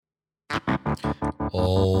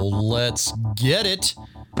Oh, let's get it.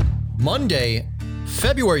 Monday,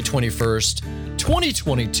 February 21st,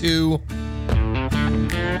 2022.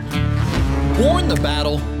 Born the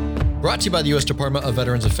Battle, brought to you by the U.S. Department of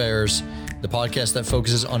Veterans Affairs, the podcast that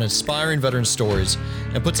focuses on inspiring veteran stories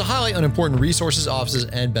and puts a highlight on important resources, offices,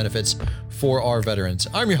 and benefits for our veterans.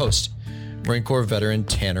 I'm your host, Marine Corps veteran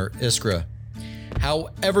Tanner Iskra.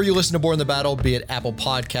 However you listen to Born the Battle, be it Apple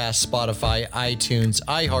Podcasts, Spotify, iTunes,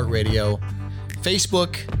 iHeartRadio,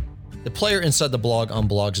 Facebook, the player inside the blog on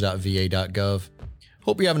blogs.va.gov.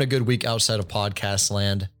 Hope you're having a good week outside of podcast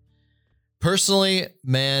land. Personally,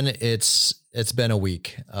 man, it's been a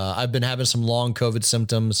week. I've been having some long COVID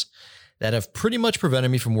symptoms that have pretty much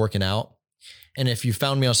prevented me from working out. And if you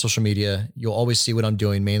found me on social media, you'll always see what I'm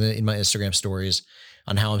doing, mainly in my Instagram stories,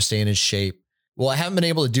 on how I'm staying in shape. Well, I haven't been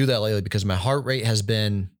able to do that lately because my heart rate has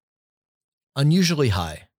been unusually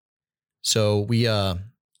high. So we got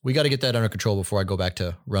to get that under control before I go back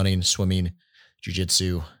to running, swimming,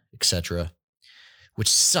 jiu-jitsu, etc. Which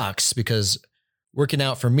sucks because working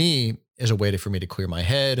out for me is a way for me to clear my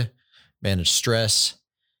head, manage stress,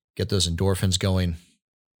 get those endorphins going.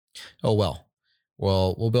 Oh, well,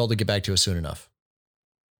 we'll be able to get back to it soon enough.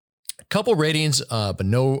 A couple ratings, but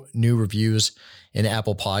no new reviews in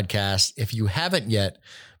Apple Podcasts. If you haven't yet,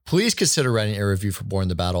 please consider writing a review for Born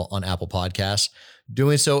the Battle on Apple Podcasts.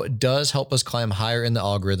 Doing so does help us climb higher in the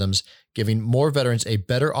algorithms, giving more veterans a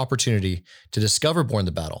better opportunity to discover Born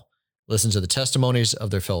the Battle, listen to the testimonies of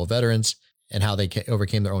their fellow veterans and how they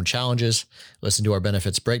overcame their own challenges, listen to our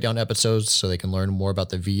benefits breakdown episodes so they can learn more about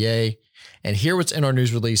the VA, and hear what's in our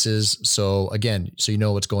news releases. So you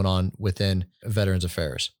know what's going on within Veterans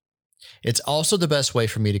Affairs. It's also the best way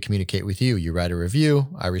for me to communicate with you. You write a review,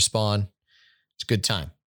 I respond. It's a good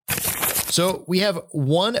time. So we have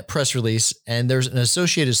one press release and there's an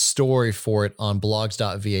associated story for it on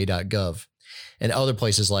blogs.va.gov and other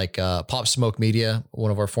places like Pop Smoke Media,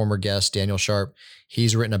 one of our former guests, Daniel Sharp,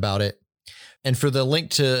 he's written about it. And for the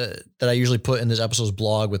link that I usually put in this episode's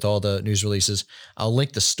blog with all the news releases, I'll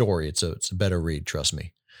link the story. It's a better read, trust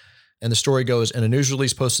me. And the story goes, in a news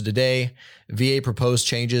release posted today, VA proposed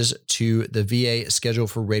changes to the VA schedule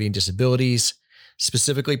for rating disabilities,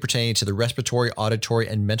 specifically pertaining to the respiratory, auditory,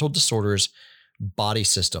 and mental disorders body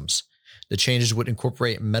systems. The changes would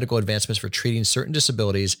incorporate medical advancements for treating certain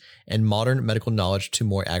disabilities and modern medical knowledge to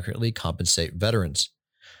more accurately compensate veterans.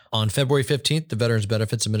 On February 15th, the Veterans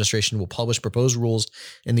Benefits Administration will publish proposed rules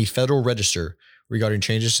in the Federal Register regarding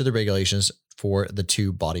changes to the regulations for the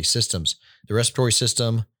two body systems, the respiratory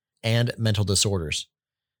system and mental disorders.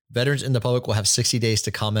 Veterans and the public will have 60 days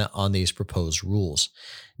to comment on these proposed rules.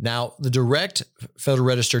 Now, the direct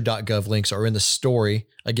federalregister.gov links are in the story,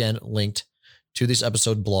 again, linked to this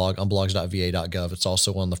episode blog on blogs.va.gov. It's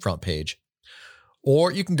also on the front page.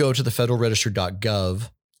 Or you can go to the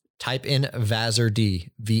federalregister.gov, type in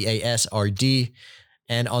VASRD, VASRD,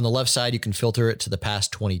 and on the left side, you can filter it to the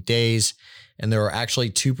past 20 days. And there are actually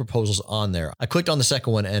two proposals on there. I clicked on the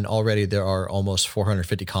second one and already there are almost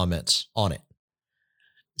 450 comments on it.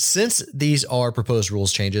 Since these are proposed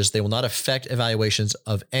rules changes, they will not affect evaluations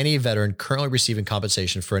of any veteran currently receiving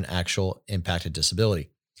compensation for an actual impacted disability.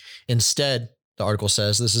 Instead, the article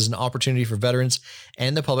says this is an opportunity for veterans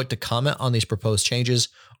and the public to comment on these proposed changes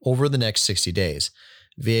over the next 60 days.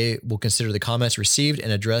 VA will consider the comments received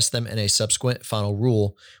and address them in a subsequent final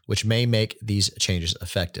rule, which may make these changes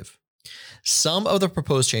effective. Some of the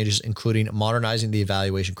proposed changes, including modernizing the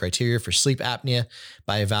evaluation criteria for sleep apnea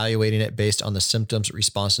by evaluating it based on the symptoms'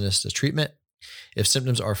 responsiveness to treatment. If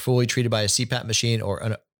symptoms are fully treated by a CPAP machine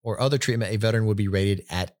or other treatment, a veteran would be rated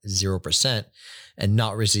at 0% and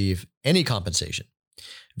not receive any compensation.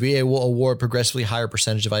 VA will award progressively higher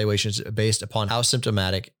percentage evaluations based upon how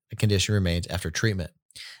symptomatic a condition remains after treatment.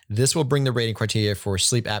 This will bring the rating criteria for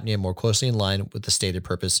sleep apnea more closely in line with the stated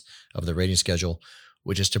purpose of the rating schedule,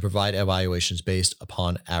 which is to provide evaluations based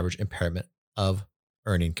upon average impairment of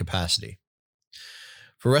earning capacity.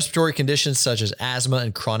 For respiratory conditions such as asthma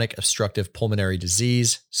and chronic obstructive pulmonary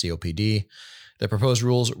disease, COPD, the proposed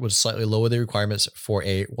rules would slightly lower the requirements for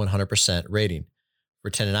a 100% rating. For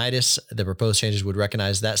tendinitis, the proposed changes would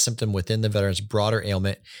recognize that symptom within the veteran's broader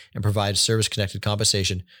ailment and provide service-connected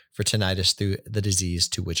compensation for tendinitis through the disease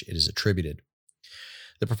to which it is attributed.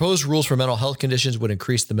 The proposed rules for mental health conditions would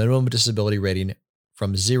increase the minimum disability rating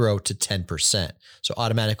from 0 to 10%. So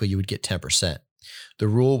automatically you would get 10%. The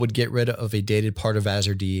rule would get rid of a dated part of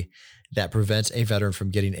VASRD that prevents a veteran from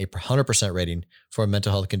getting a 100% rating for a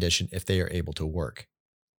mental health condition if they are able to work.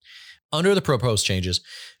 Under the proposed changes,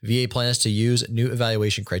 VA plans to use new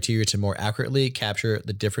evaluation criteria to more accurately capture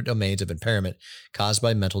the different domains of impairment caused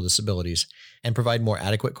by mental disabilities and provide more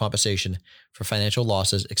adequate compensation for financial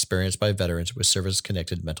losses experienced by veterans with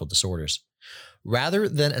service-connected mental disorders. Rather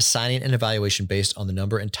than assigning an evaluation based on the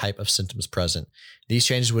number and type of symptoms present, these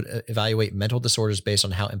changes would evaluate mental disorders based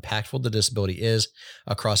on how impactful the disability is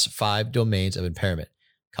across 5 domains of impairment: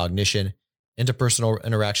 cognition, interpersonal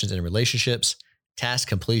interactions and relationships, task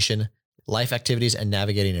completion, life activities and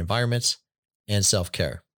navigating environments, and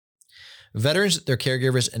self-care. Veterans, their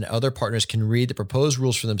caregivers, and other partners can read the proposed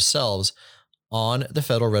rules for themselves on the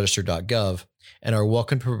federalregister.gov and are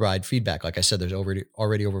welcome to provide feedback. Like I said, there's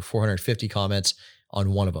already over 450 comments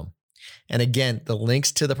on one of them. And again, the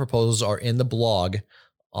links to the proposals are in the blog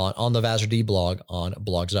on the VASRD blog on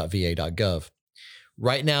blogs.va.gov.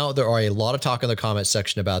 Right now, there are a lot of talk in the comments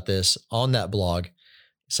section about this on that blog.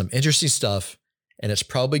 Some interesting stuff, and it's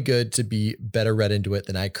probably good to be better read into it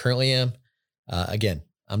than I currently am. Again,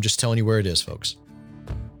 I'm just telling you where it is, folks.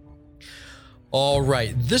 All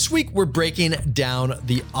right, this week we're breaking down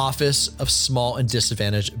the Office of Small and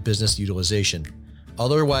Disadvantaged Business Utilization,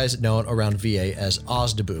 otherwise known around VA as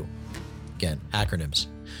OSDBU. Again, acronyms.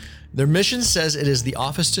 Their mission says it is the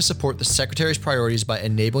office to support the Secretary's priorities by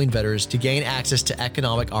enabling veterans to gain access to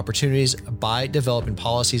economic opportunities by developing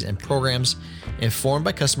policies and programs informed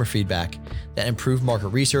by customer feedback that improve market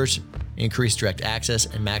research, increase direct access,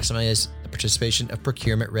 and maximize the participation of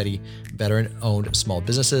procurement-ready veteran-owned small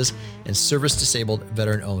businesses and service-disabled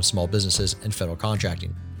veteran-owned small businesses in federal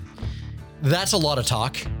contracting. That's a lot of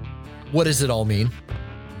talk. What does it all mean?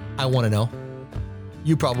 I want to know.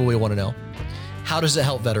 You probably want to know. How does it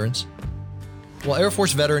help veterans? Well, Air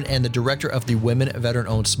Force veteran and the director of the Women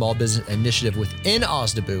Veteran-Owned Small Business Initiative within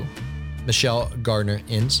OSDBU, Michelle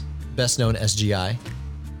Gardner-Inns, best known as GI,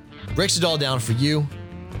 breaks it all down for you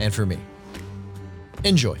and for me.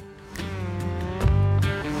 Enjoy.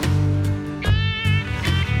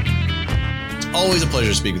 It's always a pleasure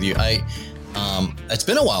to speak with you. It's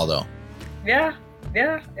been a while though. Yeah,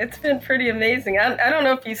 it's been pretty amazing. I don't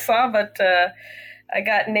know if you saw, but I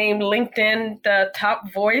got named LinkedIn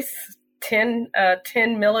Top Voice. 10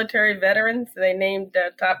 military veterans they named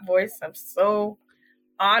Top Voice. I'm so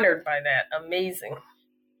honored by that. Amazing.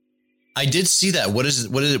 I did see that. What does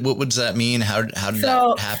that mean? How did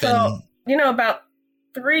that happen? So, about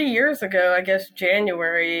 3 years ago, I guess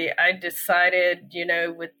January, I decided,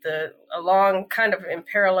 along kind of in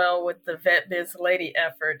parallel with the Vet Biz Lady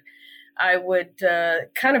effort, I would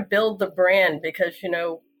kind of build the brand because,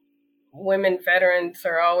 women veterans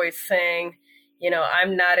are always saying,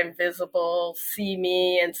 I'm not invisible, see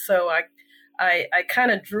me. And so I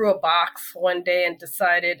kind of drew a box one day and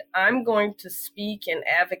decided I'm going to speak and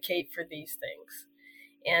advocate for these things.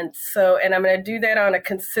 And I'm going to do that on a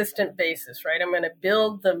consistent basis, right? I'm going to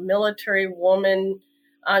build the military woman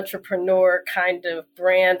entrepreneur kind of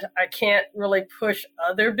brand. I can't really push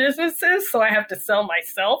other businesses, so I have to sell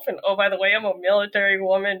myself. And oh, by the way, I'm a military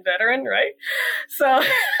woman veteran, right? So,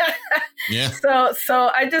 yeah.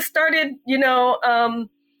 So I just started,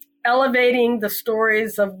 elevating the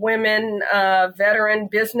stories of women, veteran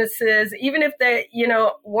businesses, even if they,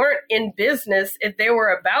 weren't in business, if they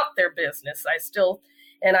were about their business, I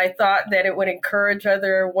thought that it would encourage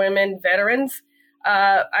other women veterans.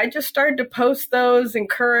 I just started to post those,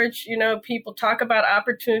 encourage, people, talk about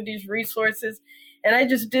opportunities, resources. And I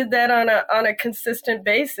just did that on a consistent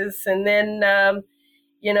basis. And then,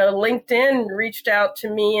 LinkedIn reached out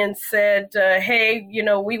to me and said, hey,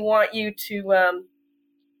 we want you to,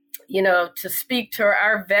 to speak to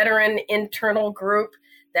our veteran internal group.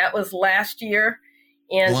 That was last year.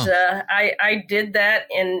 And wow. I did that,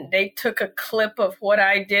 and they took a clip of what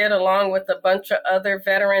I did along with a bunch of other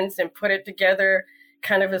veterans and put it together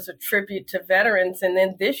kind of as a tribute to veterans. And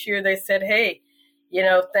then this year they said, hey,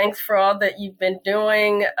 thanks for all that you've been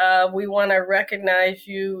doing. We want to recognize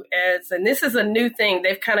you as, and this is a new thing,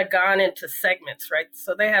 they've kind of gone into segments, right?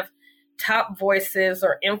 So they have top voices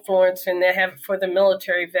or influence, and they have for the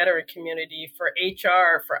military veteran community, for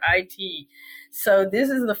HR, for IT. So this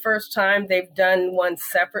is the first time they've done one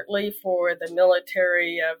separately for the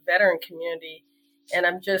military veteran community. And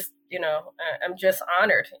I'm just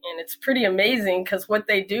honored. And it's pretty amazing because what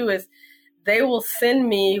they do is they will send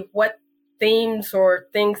me what themes or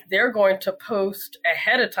things they're going to post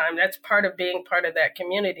ahead of time. That's part of being part of that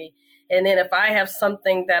community. And then if I have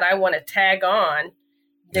something that I want to tag on,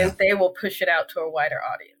 then they will push it out to a wider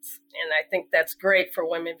audience. And I think that's great for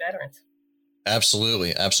women veterans.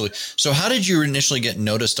 Absolutely. So how did you initially get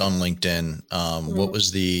noticed on LinkedIn?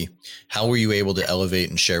 How were you able to elevate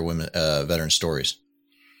and share women, veteran stories?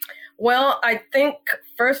 Well, I think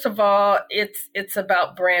First of all, it's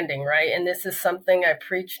about branding, right? And this is something I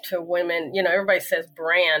preach to women. Everybody says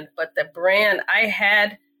brand, but the brand, I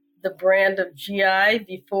had the brand of GI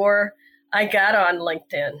before I got on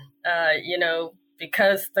LinkedIn,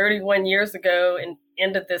 because 31 years ago, and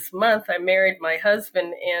end of this month, I married my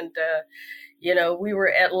husband, and we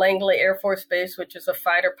were at Langley Air Force Base, which is a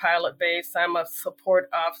fighter pilot base. I'm a support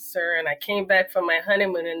officer, and I came back from my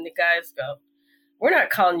honeymoon, and the guys go, "We're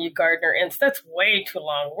not calling you Gardner Ince. That's way too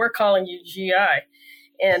long. We're calling you GI."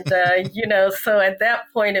 And, so at that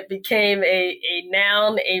point, it became a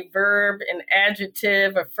noun, a verb, an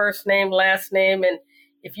adjective, a first name, last name. And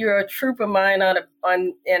if you're a troop of mine and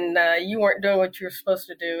you weren't doing what you were supposed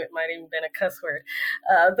to do, it might even been a cuss word.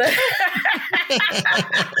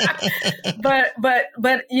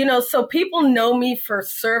 But so people know me for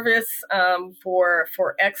service,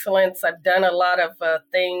 for excellence. I've done a lot of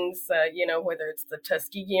things, whether it's the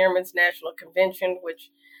Tuskegee Airmen's National Convention,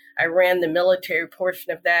 which I ran the military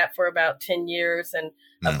portion of that for about 10 years, and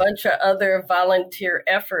a bunch of other volunteer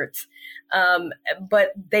efforts.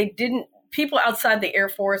 But people outside the Air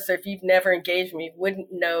Force, if you've never engaged me, wouldn't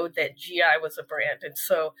know that GI was a brand. And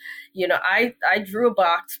so, I drew a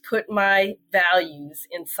box, put my values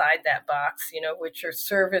inside that box, which are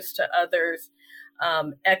service to others,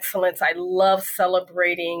 excellence. I love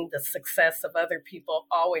celebrating the success of other people,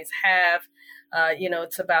 always have.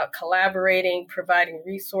 It's about collaborating, providing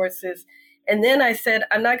resources. And then I said,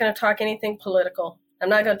 I'm not going to talk anything political. I'm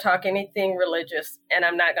not going to talk anything religious, and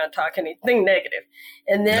I'm not going to talk anything negative.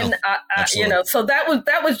 And then, so that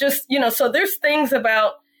was just, so there's things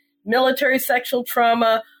about military sexual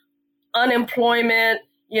trauma, unemployment,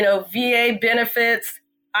 VA benefits.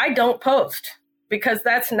 I don't post because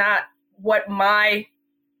that's not what my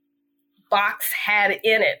box had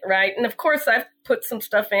in it, right? And of course, I've put some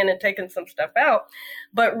stuff in and taken some stuff out,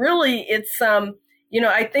 but really, it's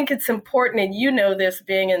I think it's important, and this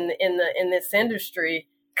being in this industry,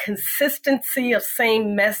 consistency of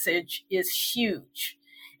same message is huge,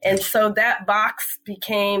 and so that box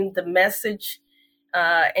became the message,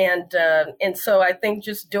 and so I think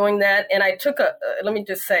just doing that, and I took let me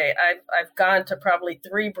just say, I've gone to probably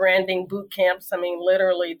 3 branding boot camps. I mean,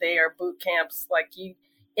 literally, they are boot camps, like you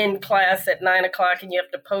in class at 9:00 and you have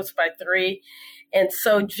to post by 3. And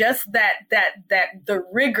so just that the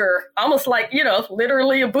rigor, almost like,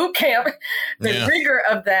 literally a boot camp, the rigor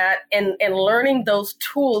of that and learning those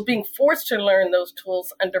tools, being forced to learn those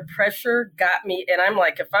tools under pressure got me. And I'm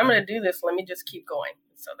like, if I'm going to do this, let me just keep going.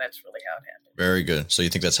 So that's really how it happened. Very good. So you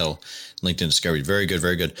think that's how LinkedIn discovered. Very good.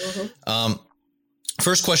 Very good. Mm-hmm.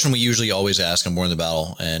 First question we usually always ask on Born in the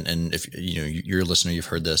Battle. And if you're a listener, you've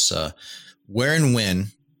heard this, where and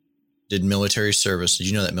when did military service? Did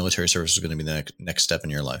you know that military service was going to be the next step in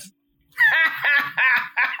your life?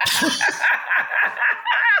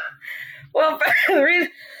 Well,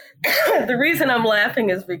 the reason I'm laughing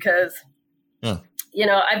is because,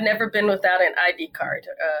 I've never been without an ID card.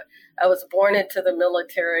 I was born into the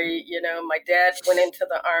military. My dad went into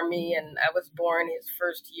the Army, and I was born his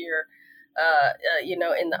first year,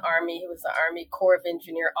 in the Army. He was the Army Corps of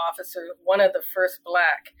Engineer officer, one of the first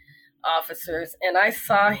Black officers, and I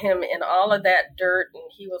saw him in all of that dirt, and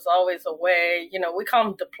he was always away. We call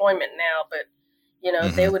him deployment now, but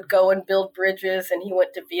they would go and build bridges, and he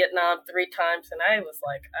went to Vietnam 3 times, and I was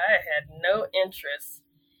like, I had no interest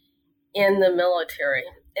in the military.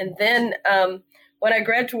 And then when I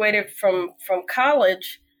graduated from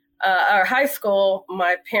college or high school,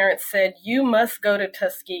 my parents said, you must go to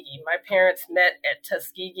Tuskegee. My parents met at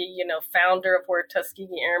Tuskegee, founder of where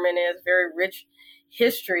Tuskegee Airmen is, very rich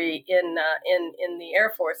history in the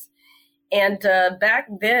Air Force. And back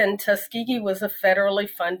then, Tuskegee was a federally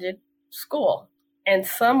funded school. And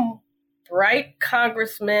some bright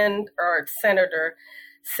congressman or senator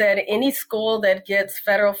said any school that gets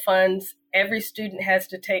federal funds, every student has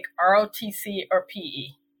to take ROTC or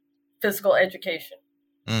PE, physical education.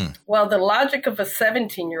 Well, the logic of a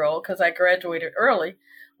 17-year-old, because I graduated early,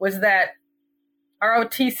 was that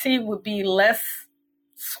ROTC would be less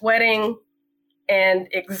sweating and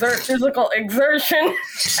physical exertion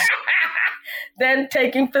than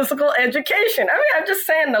taking physical education. I mean, I'm just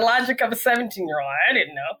saying the logic of a 17-year-old. I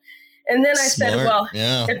didn't know. And then I said, well,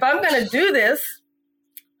 if I'm going to do this,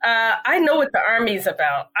 I know what the Army's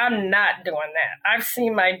about. I'm not doing that. I've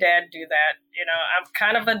seen my dad do that. I'm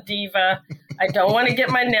kind of a diva. I don't want to get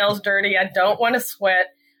my nails dirty. I don't want to sweat.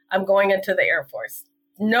 I'm going into the Air Force.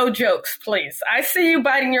 No jokes, please. I see you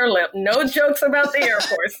biting your lip. No jokes about the Air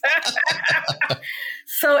Force.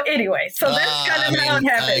 So anyway, that's kind of how it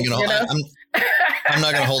happened. I'm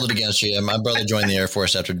not going to hold it against you. My brother joined the Air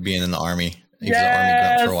Force after being in the Army. He was an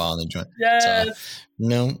Army grunt for a while and then joined. Yes.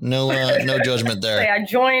 So no judgment there. I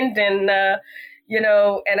joined and,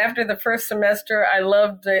 and after the first semester, I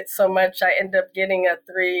loved it so much, I ended up getting a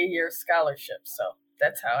 3-year scholarship. So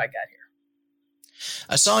that's how I got here.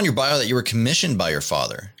 I saw in your bio that you were commissioned by your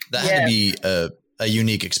father. That had to be a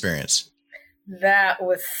unique experience. That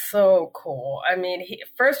was so cool. I mean,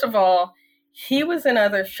 first of all, he was in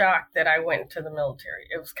utter shock that I went into the military.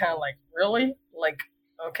 It was kind of like, really? Like,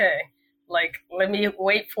 okay, like, let me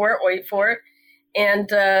wait for it. And,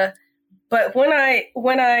 but when I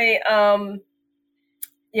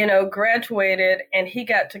graduated and he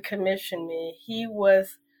got to commission me, he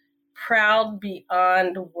was proud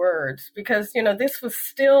beyond words because, this was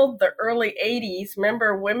still the early 80s.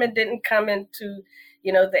 Remember, women didn't come into,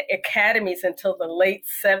 the academies until the late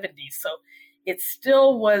 70s. So it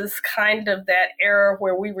still was kind of that era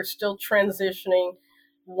where we were still transitioning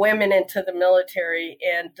women into the military.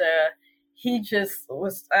 And he just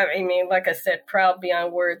was, like I said, proud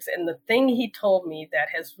beyond words. And the thing he told me that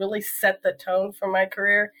has really set the tone for my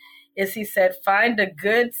career is he said, find a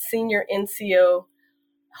good senior NCO,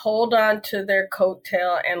 hold on to their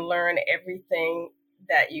coattail and learn everything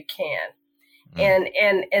that you can.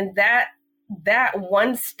 And that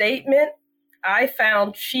one statement, I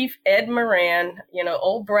found Chief Ed Moran,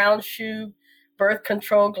 old brown shoe, birth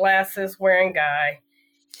control glasses wearing guy,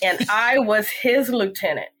 and I was his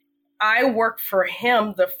lieutenant. I worked for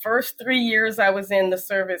him the first 3 years I was in the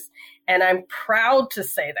service, and I'm proud to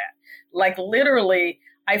say that. Like literally,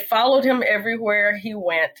 I followed him everywhere he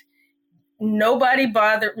went. Nobody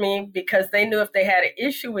bothered me because they knew if they had an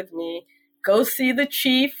issue with me, go see the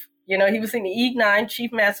chief. He was an E9,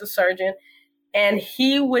 Chief Master Sergeant, and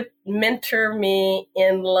he would mentor me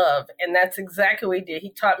in love. And that's exactly what he did. He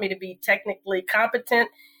taught me to be technically competent.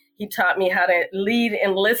 He taught me how to lead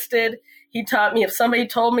enlisted. He taught me if somebody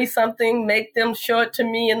told me something, make them show it to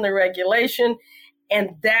me in the regulation.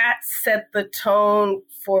 And that set the tone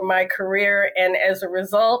for my career. And as a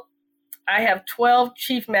result, I have 12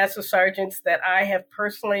 Chief Master Sergeants that I have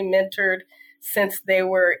personally mentored since they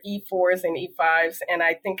were E4s and E5s. And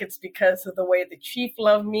I think it's because of the way the chief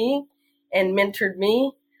loved me and mentored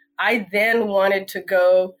me. I then wanted to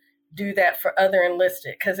go do that for other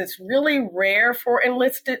enlisted because it's really rare for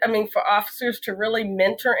for officers to really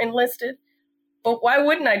mentor enlisted. But why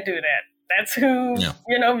wouldn't I do that? That's who,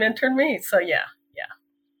 mentored me. So yeah.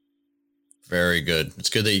 Very good. It's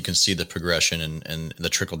good that you can see the progression and the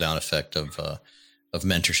trickle down effect of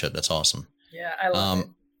mentorship. That's awesome. Yeah, I love it.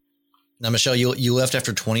 Now, Michelle, you left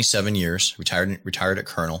after 27 years, retired at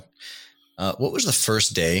Colonel. What was the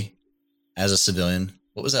first day as a civilian?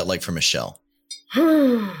 What was that like for Michelle?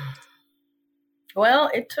 Well,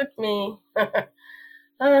 it took me,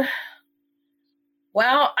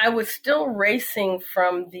 I was still racing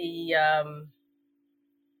from the,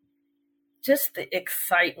 just the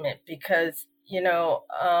excitement because,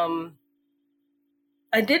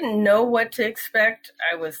 I didn't know what to expect.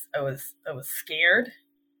 I was scared,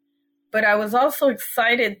 but I was also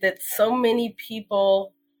excited that so many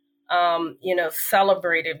people,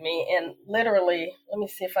 celebrated me. And literally, let me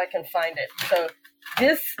see if I can find it. So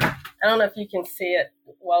this, I don't know if you can see it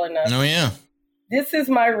well enough. Oh, yeah. This is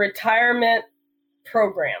my retirement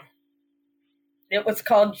program. It was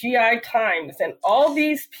called GI Times. And all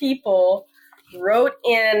these people wrote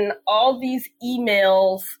in all these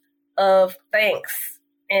emails of thanks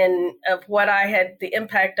and of what the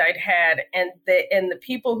impact I'd had. And the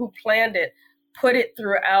people who planned it put it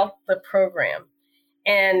throughout the program.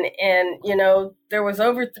 And there was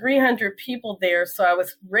over 300 people there. So I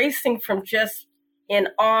was racing from just in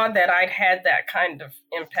awe that I'd had that kind of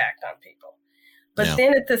impact on people. But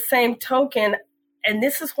then at the same token, and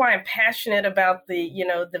this is why I'm passionate about the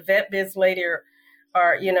Vet Biz Lady or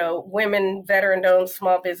women veteran-owned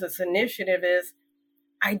small business initiative is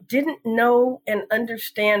I didn't know and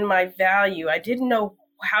understand my value. I didn't know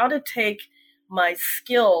how to take my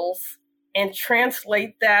skills and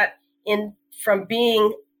translate that in from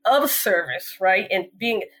being of service, right? And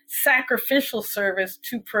being sacrificial service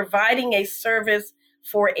to providing a service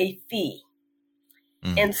for a fee.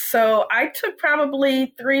 Mm. And so I took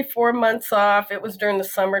probably 3-4 months off. It was during the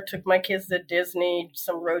summer, took my kids to Disney,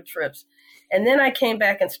 some road trips. And then I came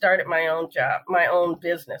back and started my own job, my own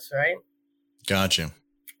business, right? Gotcha.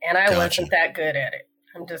 And I wasn't that good at it.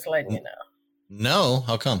 I'm just letting you know. No?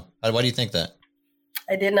 How come? Why do you think that?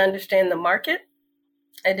 I didn't understand the market.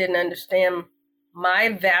 I didn't understand my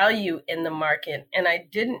value in the market. And I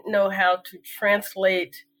didn't know how to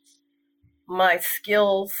translate my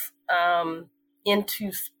skills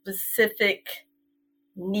into specific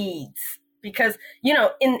needs. Because,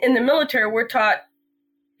 in the military, we're taught,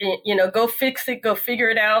 go fix it, go figure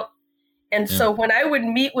it out. And so when I would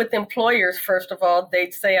meet with employers, first of all,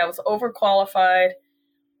 they'd say I was overqualified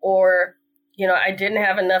or, I didn't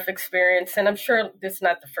have enough experience. And I'm sure this is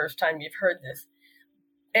not the first time you've heard this.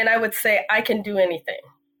 And I would say, I can do anything.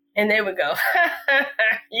 And they would go,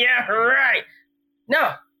 yeah, right.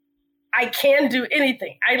 No, I can do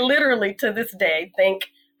anything. I literally to this day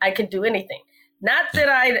think I can do anything. Not that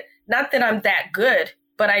I'm that good,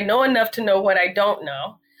 but I know enough to know what I don't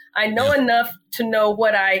know. I know enough to know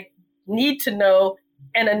what I need to know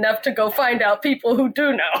and enough to go find out people who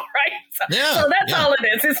do know, right? So that's all it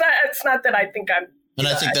is. It's not that I think I'm. And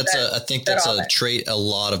I think that's a trait a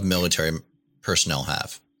lot of military personnel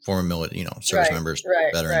have. Former military, service members,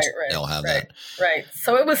 veterans, they all have that. Right.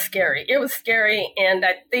 So it was scary. And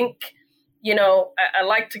I think, I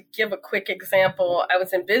like to give a quick example. I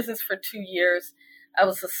was in business for 2 years. I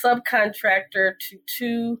was a subcontractor to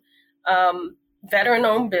 2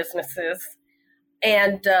 veteran-owned businesses.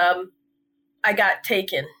 And I got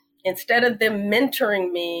taken. Instead of them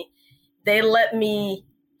mentoring me, they let me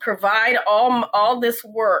provide all this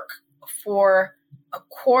work for a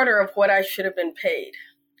quarter of what I should have been paid.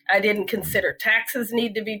 I didn't consider taxes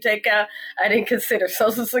need to be taken out. I didn't consider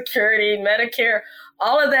Social Security, Medicare.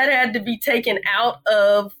 All of that had to be taken out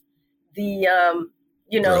of the, of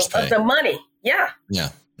the money. Yeah.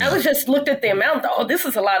 I was just looked at the amount. Oh, this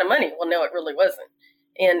is a lot of money. Well, no, it really wasn't.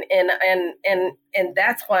 And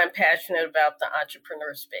that's why I'm passionate about the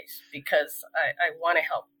entrepreneur space, because I want to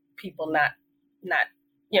help people not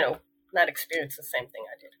experience the same thing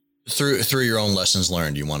I did. Through your own lessons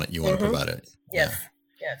learned, you want to provide it. Yes.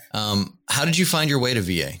 How did you find your way to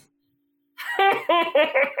VA?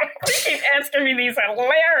 You keep asking me these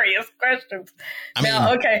hilarious questions.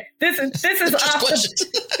 This is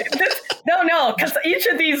no, because each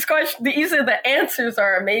of these questions, the answers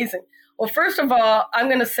are amazing. Well, first of all, I'm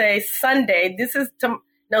going to say Sunday.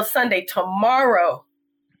 Sunday. Tomorrow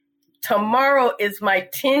is my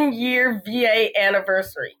 10-year VA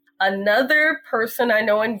anniversary. Another person I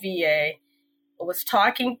know in VA was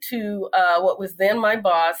talking to what was then my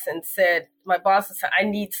boss and said, I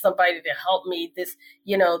need somebody to help me. This,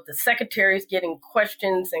 the secretary's getting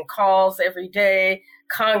questions and calls every day.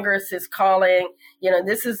 Congress is calling.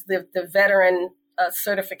 This is the veteran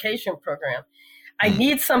certification program. I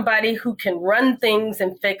need somebody who can run things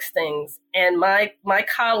and fix things. And my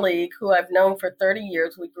colleague, who I've known for 30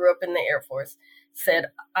 years, we grew up in the Air Force,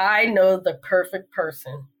 said, I know the perfect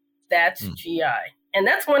person. That's GI. And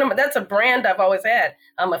that's a brand I've always had.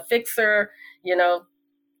 I'm a fixer,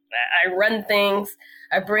 I run things.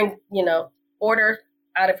 I bring, order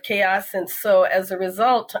out of chaos. And so as a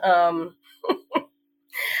result,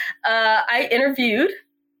 I interviewed.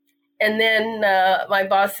 And then my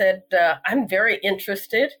boss said, I'm very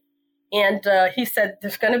interested. And he said,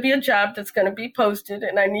 there's going to be a job that's going to be posted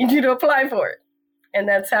and I need you to apply for it. And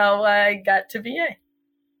that's how I got to VA.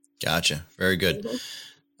 Gotcha. Very good.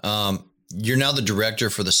 You're now the director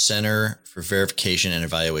for the Center for Verification and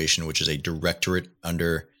Evaluation, which is a directorate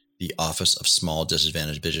under the Office of Small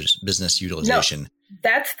Disadvantaged Business Utilization. No,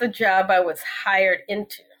 that's the job I was hired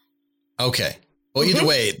into. Okay. Well, either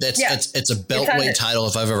way, it's a beltway title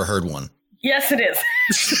if I've ever heard one. Yes, it is.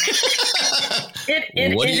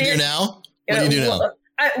 What do you do now?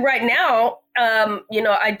 Right now,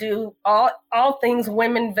 I do all things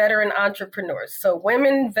women veteran entrepreneurs. So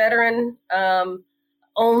women veteran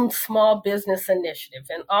own small business initiative.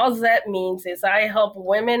 And all that means is I help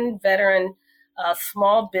women veteran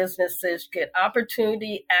small businesses get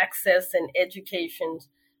opportunity, access, and education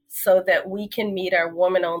so that we can meet our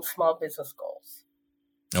woman-owned small business goals.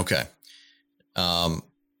 Okay.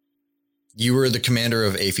 You were the commander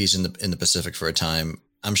of AAFES in the Pacific for a time.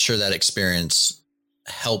 I'm sure that experience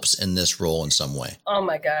helps in this role in some way. Oh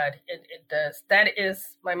my God, it does. That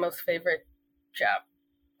is my most favorite job,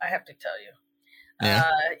 I have to tell you. Yeah.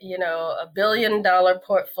 $1 billion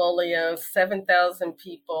portfolio, 7,000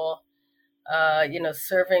 people,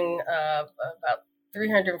 serving about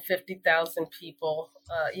 350,000 people,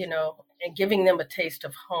 and giving them a taste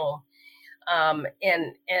of home.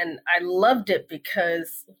 And I loved it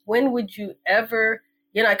because when would you ever,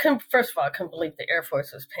 I couldn't believe the Air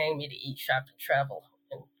Force was paying me to eat, shop, and travel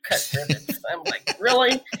and cut ribbons. I'm like,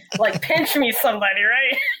 really? Like, pinch me, somebody,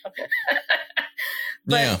 right?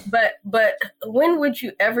 But when would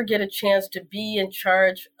you ever get a chance to be in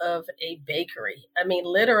charge of a bakery? I mean,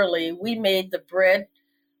 literally, we made the bread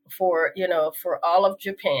for all of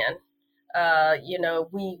Japan.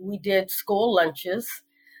 We did school lunches,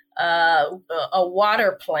 a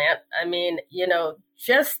water plant. I mean,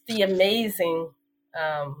 just the amazing,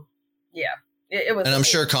 It was, and I'm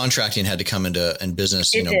amazing. sure contracting had to come into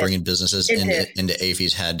business. Bringing businesses into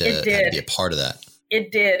AAFES had to be a part of that.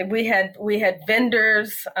 It did. We had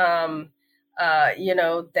vendors,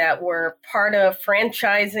 that were part of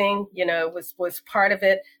franchising. Was part of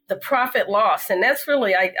it. The profit loss, and that's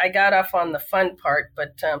really I got off on the fun part,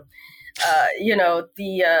 but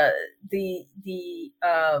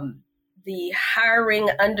the hiring,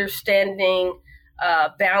 understanding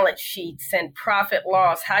balance sheets and profit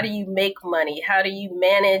loss. How do you make money? How do you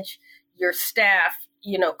manage your staff?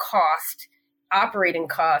 Cost, operating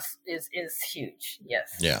costs is huge.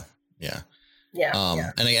 Yes. Yeah. Yeah.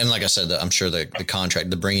 And again, like I said, I'm sure the contract,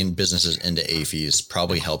 the bringing businesses into AAFES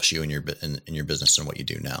probably helps you in your business and what you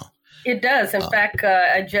do now. It does. In fact,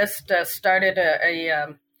 I just started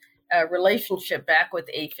a relationship back with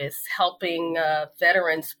AAFES, helping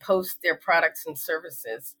veterans post their products and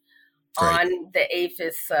services on the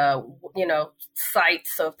AAFES, site.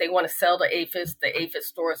 So if they want to sell to AAFES, the AAFES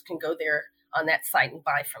stores can go there on that site and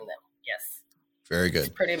buy from them. Yes. Very good. It's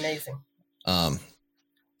pretty amazing.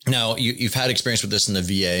 Now you've had experience with this in the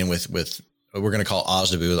VA and with what we're going to call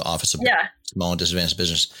OSDBU, the Office of Small and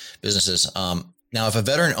Disadvantaged Businesses. Now, if a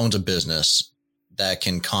veteran owns a business that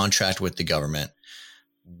can contract with the government,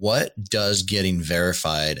 what does getting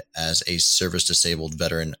verified as a service disabled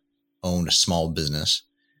veteran owned small business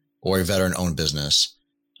or a veteran owned business,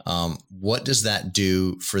 what does that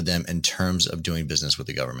do for them in terms of doing business with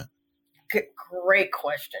the government? Great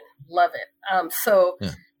question. Love it.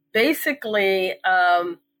 Basically,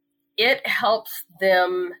 it helps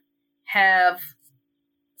them have,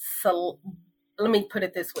 let me put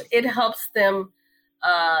it this way. It helps them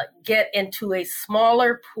get into a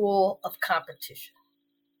smaller pool of competition.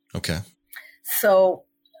 Okay. So,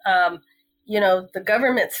 the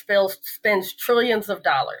government spends trillions of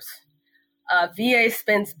dollars. VA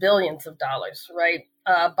spends billions of dollars, right?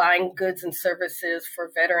 Buying goods and services for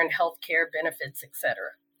veteran health care benefits, et cetera.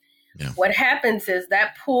 Yeah. What happens is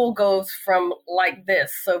that pool goes from like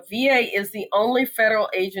this. So VA is the only federal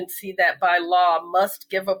agency that by law must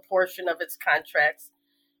give a portion of its contracts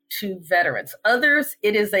to veterans. Others,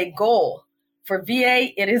 it is a goal. For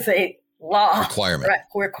VA, it is a law. Requirement. Right,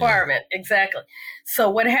 requirement, yeah. Exactly. So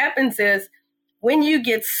what happens is when you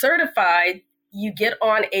get certified, you get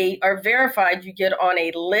on verified, you get on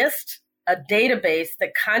a list, a database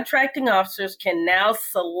that contracting officers can now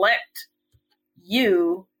select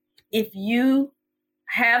you. If you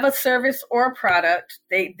have a service or a product,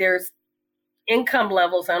 there's income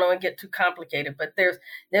levels. I don't want to get too complicated, but there's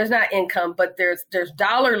not income, but there's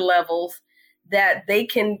dollar levels that they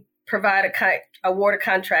can provide award a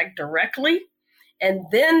contract directly. And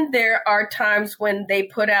then there are times when they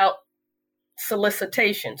put out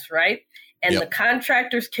solicitations, right? And the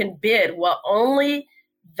contractors can bid. Well, only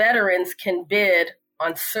veterans can bid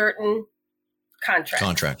on certain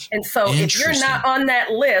contracts. And so if you're not on that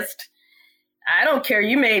list, I don't care.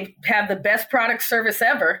 You may have the best product service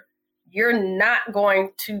ever. You're not going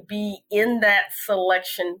to be in that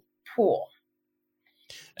selection pool.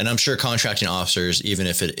 And I'm sure contracting officers, even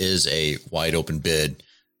if it is a wide open bid,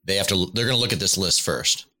 they're going to look at this list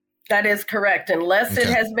first. That is correct. Unless it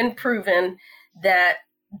has been proven that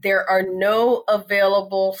there are no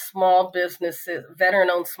available small businesses,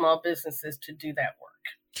 veteran-owned small businesses to do that work.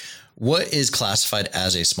 What is classified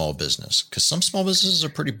as a small business? Because some small businesses are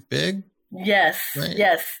pretty big. Yes, right?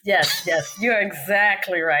 yes. You're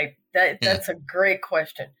exactly right. That's a great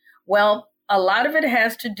question. Well, a lot of it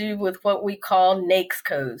has to do with what we call NAICS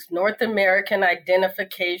codes, North American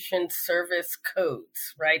Identification Service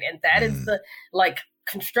Codes, right? And that is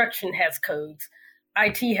construction has codes,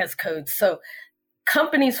 IT has codes. So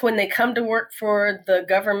companies, when they come to work for the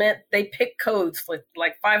government, they pick codes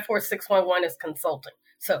like 54611 is consulting.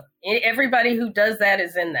 So everybody who does that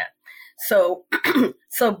is in that. So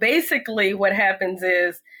basically what happens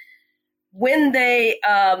is when they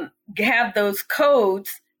have those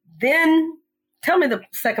codes, then tell me the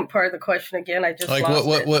second part of the question again. I just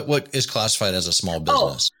lost it. What is classified as a small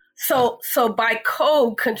business? So by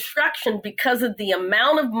code, construction, because of the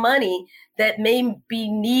amount of money that may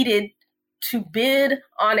be needed to bid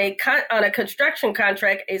on a construction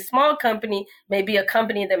contract, a small company may be a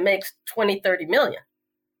company that makes 20, 30 million,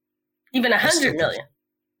 even 100 million.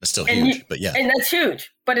 That's still huge, but yeah. And that's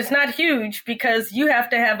huge, but it's not huge because you have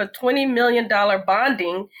to have a $20 million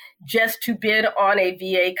bonding just to bid on a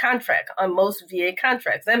VA contract, on most VA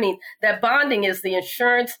contracts. I mean, that bonding is the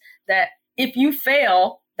insurance that if you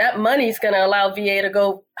fail, that money is going to allow VA to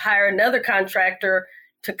go hire another contractor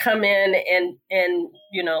to come in and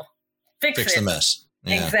fix the mess.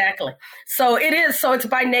 Yeah. Exactly. So it is. So it's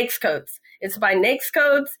by NAICS codes. It's by NAICS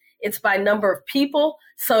codes. It's by number of people.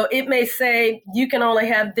 So it may say you can only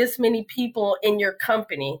have this many people in your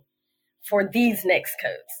company for these NAICS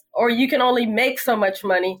codes, or you can only make so much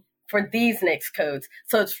money for these NAICS codes.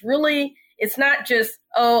 So it's not just,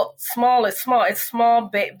 small is small. It's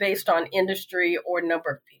small based on industry or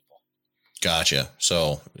number of people. Gotcha.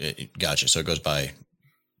 So it goes by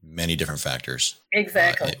many different factors.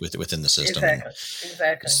 Exactly. Within the system.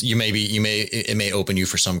 Exactly. It may open you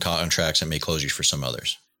for some contracts and may close you for some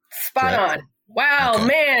others. Spot on. Wow, okay.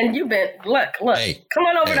 Man, you've been, look. Hey, come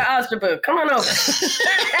on over to Osnabu. Come on over.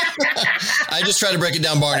 I just try to break it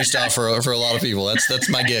down Barney style for a lot of people. That's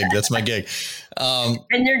my gig. That's my gig.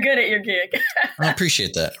 And you're good at your gig. I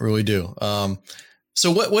appreciate that. I really do. So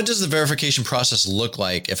what does the verification process look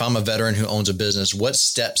like? If I'm a veteran who owns a business, what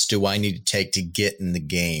steps do I need to take to get in the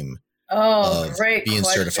game of great being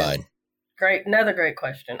question. certified? Another great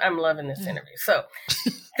question. I'm loving this interview. So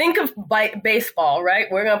think of baseball, right?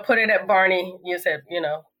 We're going to put it at Barney. You said,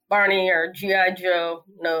 Barney or G.I. Joe.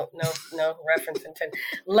 No reference intended.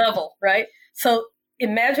 Level, right? So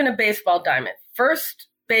imagine a baseball diamond. First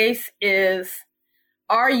base is,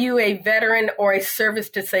 are you a veteran or a service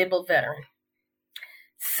disabled veteran?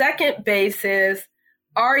 Second base is,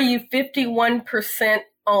 are you 51%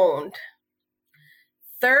 owned?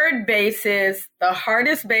 Third base is, the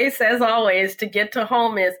hardest base as always to get to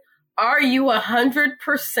home is, are you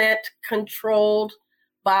 100% controlled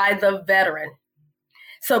by the veteran?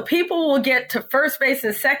 So people will get to first base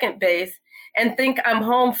and second base and think I'm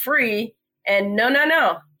home free. And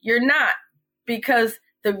no, you're not. Because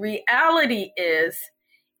the reality is,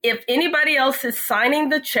 if anybody else is signing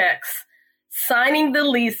the checks, signing the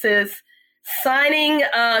leases, signing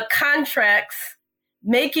contracts,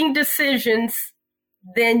 making decisions,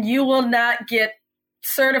 then you will not get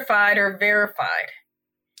certified or verified.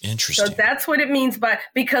 Interesting. So that's what it means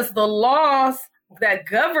because the laws that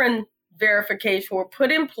govern verification were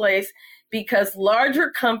put in place because larger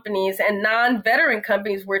companies and non-veteran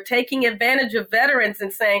companies were taking advantage of veterans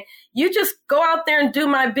and saying, you just go out there and do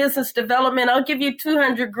my business development. I'll give you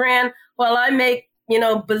 $200,000 while I make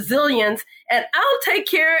bazillions, and I'll take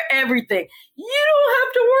care of everything. You don't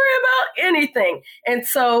have to worry about anything. And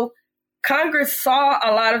so Congress saw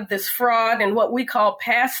a lot of this fraud and what we call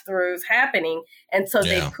pass-throughs happening. And so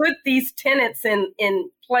they put these tenets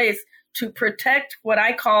in place to protect what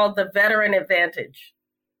I call the veteran advantage.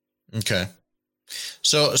 Okay.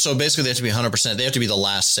 So basically they have to be 100%. They have to be the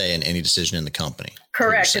last say in any decision in the company.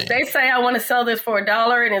 Correct. If they say, I want to sell this for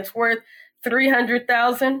 $1 and it's worth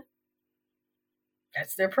 $300,000,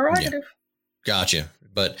 that's their prerogative. Yeah. Gotcha.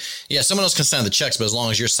 But someone else can sign the checks, but as long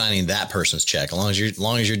as you're signing that person's check, as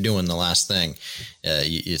long as you're doing the last thing,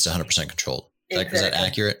 it's 100% controlled. Exactly. Is that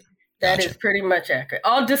accurate? That is pretty much accurate.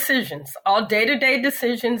 All decisions, all day-to-day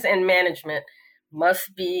decisions and management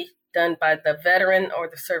must be done by the veteran or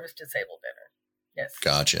the service disabled veteran. Yes.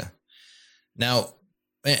 Gotcha. Now,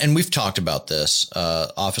 and we've talked about this,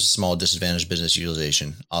 Office of Small Disadvantaged Business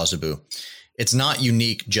Utilization, OSDBU. It's not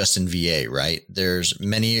unique just in VA, right? There's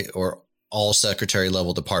many or all secretary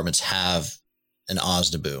level departments have an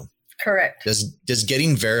OSDBU. Correct. Does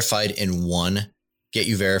getting verified in one get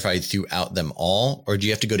you verified throughout them all, or do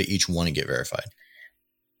you have to go to each one and get verified?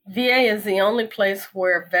 VA is the only place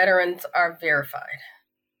where veterans are verified.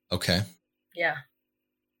 Okay. Yeah.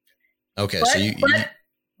 Okay.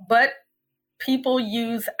 But people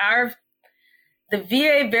use the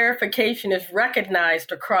VA verification is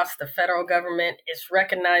recognized across the federal government. It's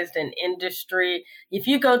recognized in industry. If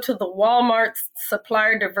you go to the Walmart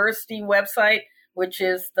Supplier Diversity website, which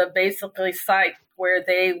is the basically site where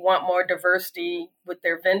they want more diversity with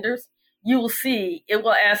their vendors, you will see, it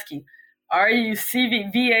will ask you, are you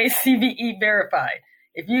VA CVE verified?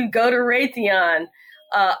 If you go to Raytheon,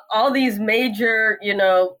 all these major,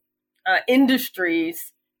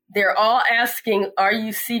 industries, they're all asking, are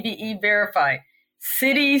you CVE verified?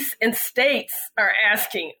 Cities and states are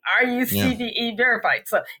asking, are you CVE verified?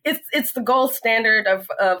 So it's the gold standard of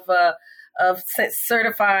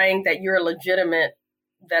certifying that you're a legitimate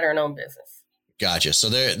veteran-owned business. Gotcha. So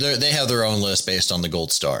they have their own list based on the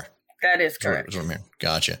gold star. That is correct. That's what I'm hearing.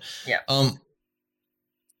 Gotcha. Yeah. And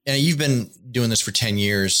you've been doing this for 10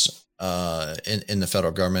 years in the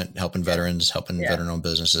federal government, helping veterans, helping veteran-owned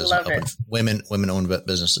businesses, helping women-owned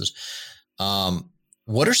businesses.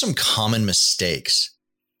 What are some common mistakes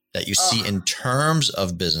that you see in terms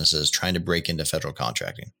of businesses trying to break into federal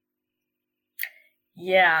contracting?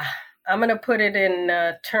 Yeah, I'm going to put it in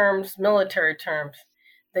military terms.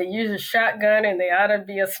 They use a shotgun and they ought to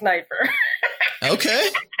be a sniper. Okay.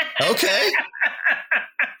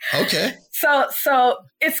 So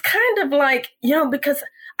it's kind of like, because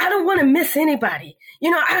I don't want to miss anybody.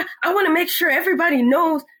 I want to make sure everybody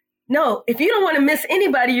knows. No, if you don't want to miss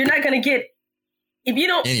anybody, you're not going to get, you're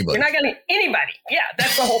not going to get anybody. Yeah,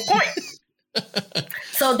 that's the whole point.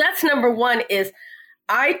 So that's number one is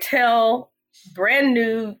I tell brand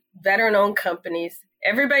new veteran-owned companies,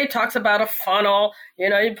 everybody talks about a funnel,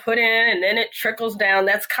 you put in and then it trickles down.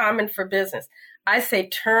 That's common for business. I say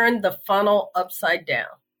turn the funnel upside down.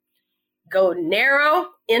 Go narrow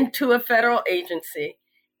into a federal agency.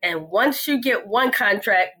 And once you get one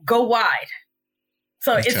contract, go wide.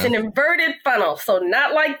 So It's an inverted funnel. So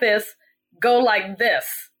not like this, go like this.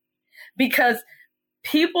 Because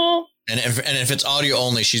people... And if it's audio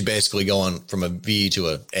only, she's basically going from a V to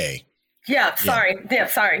a A. Yeah, sorry. Yeah,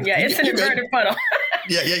 it's an inverted funnel.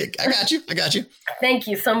 Yeah. I got you. Thank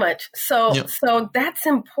you so much. So that's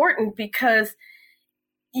important because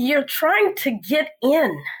you're trying to get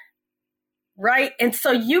in, right? And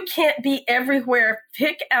so you can't be everywhere.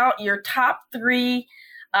 Pick out your top 3,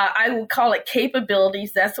 I would call it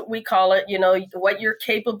capabilities. That's what we call it, what you're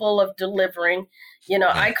capable of delivering.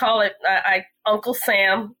 I call it Uncle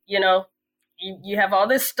Sam, you have all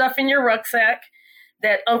this stuff in your rucksack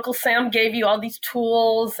that Uncle Sam gave you, all these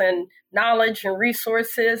tools and knowledge and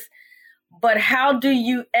resources. But how do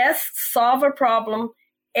you S, solve a problem,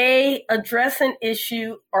 A, address an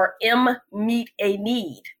issue, or M, meet a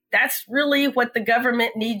need? That's really what the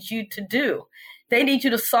government needs you to do. They need you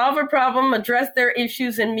to solve a problem, address their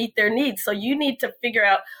issues, and meet their needs. So you need to figure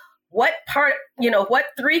out what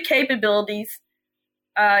 3 capabilities,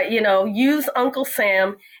 use Uncle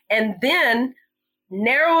Sam, and then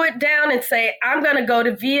narrow it down and say, I'm going to go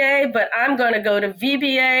to VA, but I'm going to go to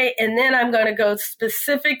VBA, and then I'm going to go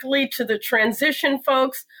specifically to the transition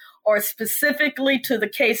folks or specifically to the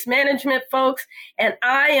case management folks, and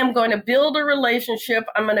I am going to build a relationship.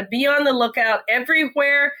 I'm going to be on the lookout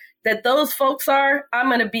everywhere that those folks are. I'm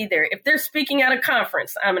going to be there. If they're speaking at a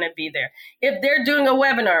conference, I'm going to be there. If they're doing a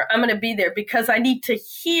webinar, I'm going to be there because I need to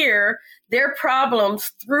hear their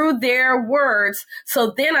problems through their words.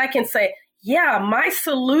 So then I can say, yeah, my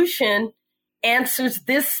solution answers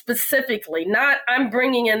this specifically, not I'm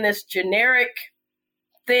bringing in this generic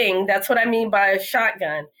thing. That's what I mean by a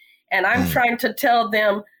shotgun. And I'm trying to tell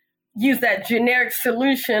them, use that generic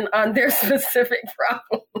solution on their specific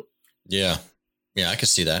problem. Yeah. Yeah, I can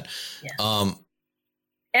see that. Yeah.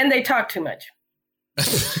 And they talk too much.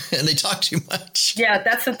 Yeah,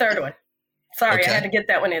 that's the third one. Sorry, I had to get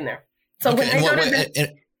that one in there. So when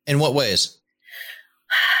they in what ways?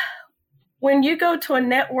 When you go to a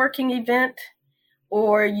networking event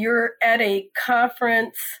or you're at a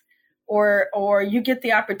conference or you get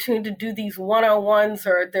the opportunity to do these one-on-ones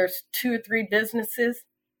or there's 2 or 3 businesses,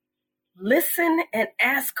 listen and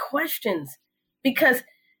ask questions because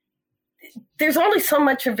there's only so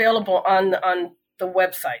much available on the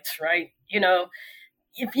websites, right?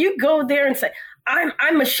 If you go there and say,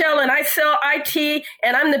 I'm Michelle and I sell IT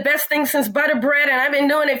and I'm the best thing since butter bread and I've been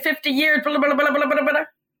doing it 50 years, blah, blah, blah, blah, blah, blah.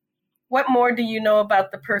 What more do you know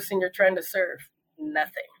about the person you're trying to serve?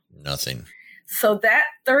 Nothing. So that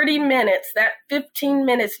 30 minutes, that 15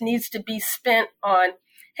 minutes needs to be spent on,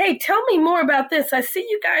 hey, tell me more about this. I see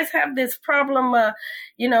you guys have this problem,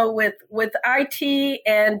 with IT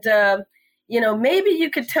and, maybe you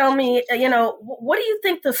could tell me, what do you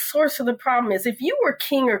think the source of the problem is? If you were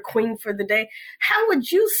king or queen for the day, how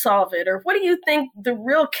would you solve it? Or what do you think the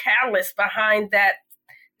real catalyst behind that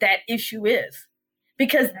issue is?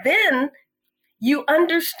 Because then you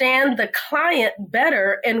understand the client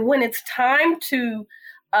better. And when it's time to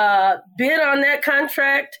bid on that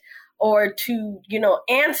contract or to,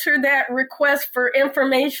 answer that request for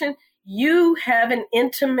information, you have an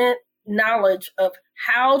intimate knowledge of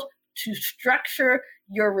how to structure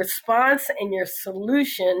your response and your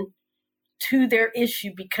solution to their issue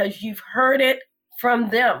because you've heard it from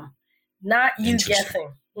them, not you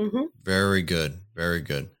guessing. Mm-hmm. Very good. Very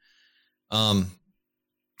good.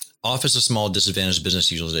 Office of Small Disadvantaged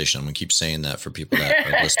Business Utilization. I'm going to keep saying that for people that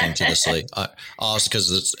are listening to this late.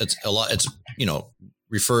 Because it's a lot. It's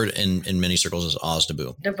referred in many circles as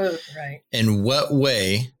OSDBU. DBU, right? In what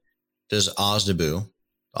way does OSDBU,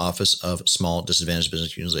 Office of Small Disadvantaged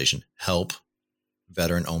Business Utilization, help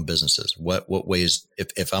veteran-owned businesses? What ways?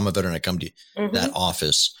 If I'm a veteran, I come to that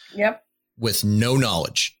office. Yep. With no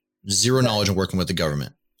knowledge, zero knowledge of working with the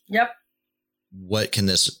government. Yep. What can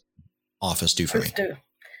this office do for me?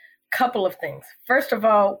 Couple of things. First of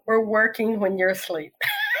all, we're working when you're asleep.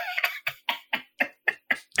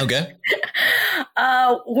 Okay.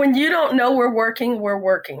 When you don't know we're working, we're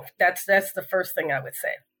working. That's the first thing I would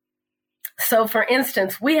say. So for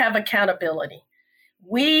instance, we have accountability.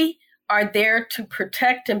 We are there to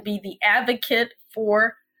protect and be the advocate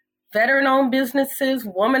for veteran-owned businesses,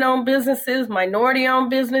 woman-owned businesses, minority-owned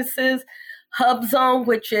businesses, HUBZone,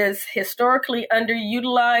 which is historically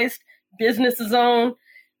underutilized business zone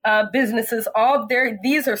businesses. All there,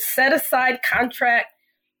 these are set-aside contract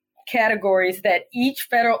categories that each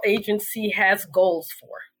federal agency has goals for.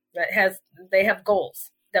 They have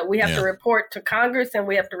goals that we have to report to Congress and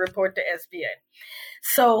we have to report to SBA.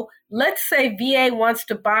 So let's say VA wants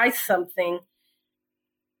to buy something.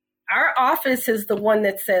 Our office is the one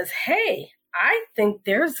that says, hey, I think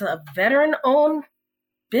there's a veteran-owned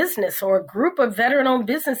business or a group of veteran-owned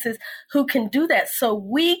businesses who can do that. So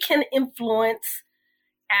we can influence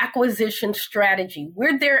acquisition strategy.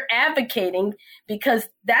 We're there advocating because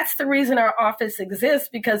that's the reason our office exists,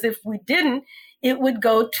 because if we didn't, it would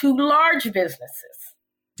go to large businesses.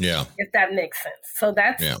 Yeah. If that makes sense. So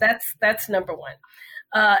that's number one.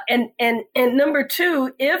 And number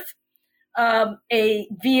two, if a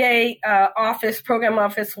VA program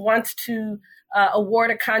office wants to award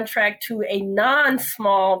a contract to a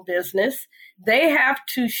non-small business, they have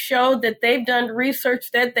to show that they've done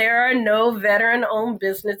research that there are no veteran-owned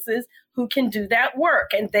businesses who can do that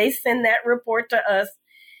work. And they send that report to us.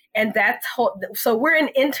 And so we're an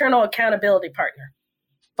internal accountability partner,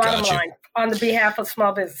 bottom line, on the behalf of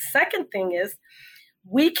small business. Second thing is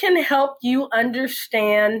we can help you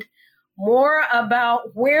understand more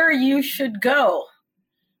about where you should go,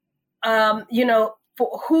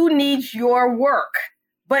 for who needs your work.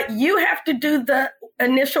 But you have to do the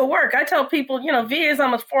initial work. I tell people, VA is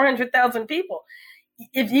almost 400,000 people.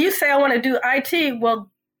 If you say, I want to do IT, well,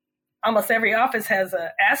 almost every office has an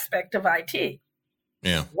aspect of IT.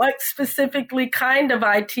 Yeah. What specifically kind of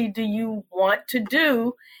IT do you want to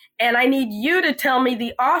do? And I need you to tell me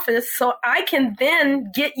the office so I can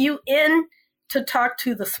then get you in to talk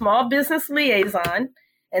to the small business liaison,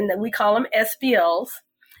 and then we call them SBLs.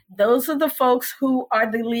 Those are the folks who are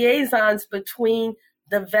the liaisons between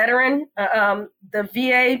the veteran, the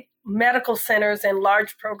VA medical centers and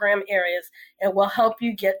large program areas, and will help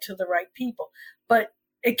you get to the right people. But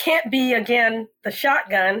it can't be, again, the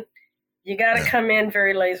shotgun. You got to come in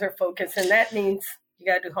very laser focused, and that means you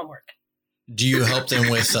got to do homework. Do you help them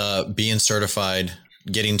with being certified,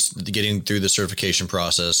 getting through the certification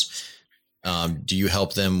process? Do you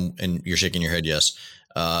help them, and you're shaking your head, yes.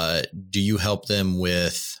 Do you help them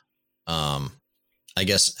with, I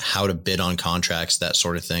guess, how to bid on contracts, that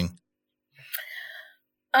sort of thing?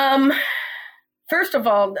 First of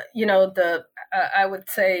all, I would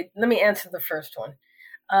say, let me answer the first one.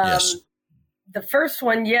 Yes. The first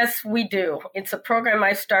one, yes, we do. It's a program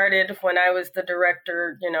I started when I was the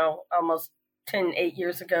director, almost 8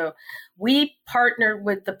 years ago. We partnered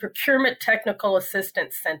with the Procurement Technical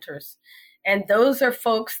Assistance Centers. And those are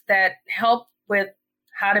folks that help with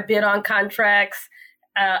how to bid on contracts,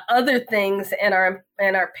 other things, and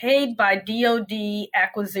are paid by DoD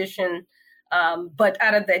acquisition, but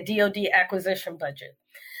out of the DoD acquisition budget.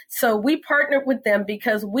 So we partnered with them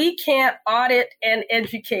because we can't audit and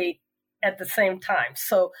educate at the same time.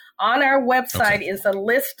 So on our website is a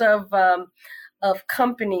list of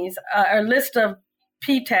companies, a list of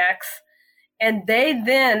PTACs, and they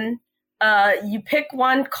then you pick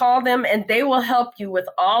one, call them, and they will help you with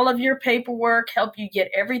all of your paperwork, help you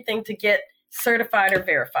get everything to get certified or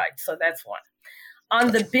verified. So that's one.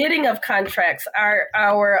 On the bidding of contracts, our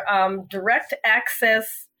direct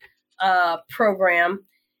access program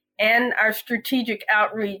and our strategic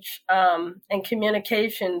outreach and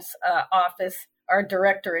communications office, our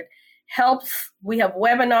directorate, helps. We have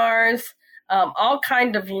webinars, all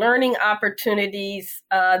kind of learning opportunities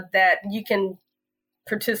that you can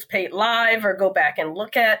participate live or go back and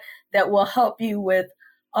look at that will help you with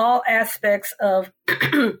all aspects of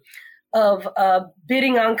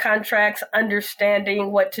bidding on contracts,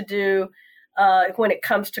 understanding what to do when it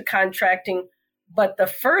comes to contracting. But the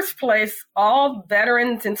first place all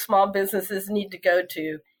veterans and small businesses need to go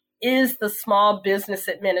to is the Small Business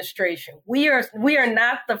Administration. We are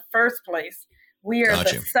not the first place. We are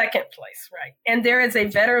the second place, right? And there is a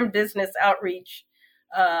veteran business outreach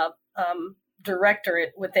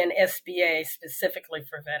directorate within SBA specifically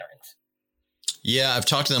for veterans. Yeah, I've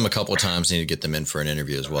talked to them a couple of times. I need to get them in for an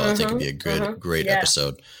interview as well. I think it'd be a great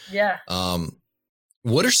episode. Yeah.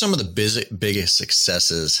 What are some of the biggest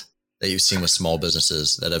successes that you've seen with small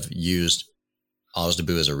businesses that have used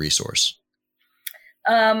OSDBU as a resource?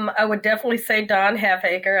 I would definitely say Dawn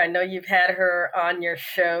Halfacre. I know you've had her on your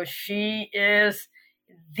show. She is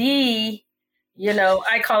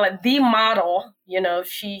I call it the model.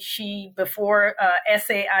 She before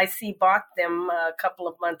SAIC bought them a couple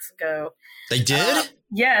of months ago. They did?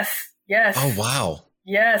 Yes. Oh, wow.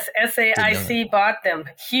 Yes, SAIC bought them.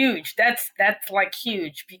 Huge. That's like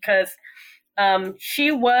huge because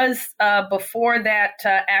she was before that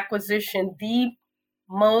acquisition the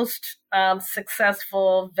most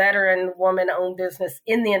successful veteran woman-owned business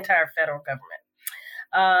in the entire federal government.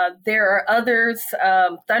 There are others,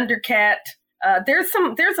 Thundercat.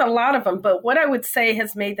 There's a lot of them, but what I would say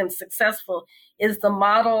has made them successful is the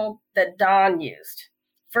model that Dawn used.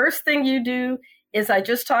 First thing you do is I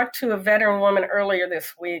just talked to a veteran woman earlier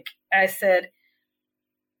this week. I said,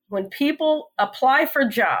 when people apply for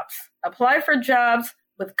jobs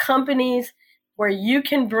with companies where you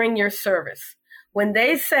can bring your service. When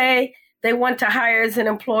they say they want to hire as an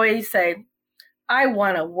employee, say, I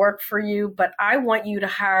want to work for you, but I want you to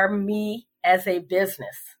hire me as a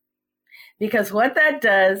business. Because what that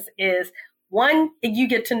does is, one, you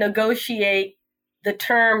get to negotiate the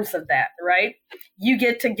terms of that, right? You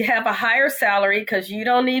get to have a higher salary because you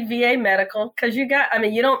don't need VA medical you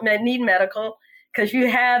don't need medical because you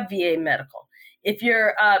have VA medical. If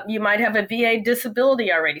you're, you might have a VA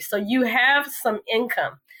disability already. So you have some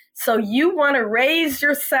income. So you want to raise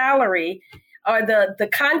your salary or the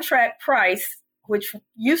contract price, which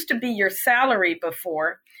used to be your salary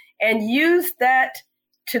before, and use that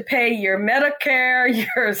to pay your Medicare,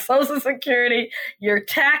 your Social Security, your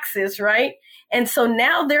taxes, right? And so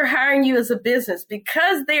now they're hiring you as a business.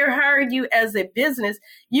 Because they're hiring you as a business,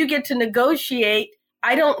 you get to negotiate.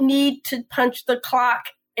 I don't need to punch the clock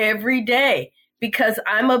every day because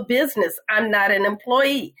I'm a business. I'm not an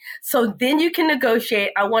employee. So then you can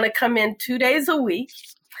negotiate. I want to come in 2 days a week.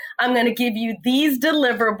 I'm going to give you these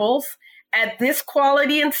deliverables at this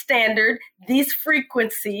quality and standard, these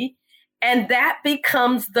frequency, and that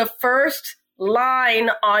becomes the first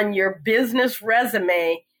line on your business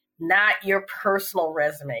resume, not your personal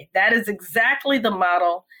resume. That is exactly the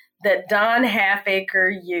model that Dawn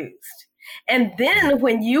Halfacre used. And then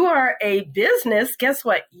when you are a business, guess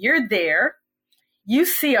what? You're there. You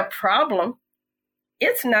see a problem.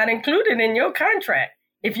 It's not included in your contract.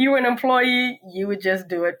 If you were an employee, you would just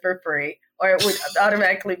do it for free or it would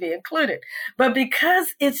automatically be included. But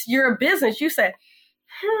because it's your business, you say,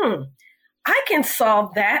 I can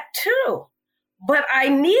solve that too. But I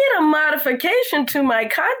need a modification to my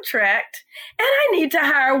contract and I need to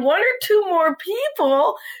hire one or two more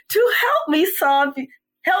people to help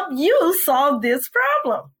you solve this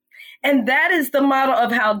problem. And that is the model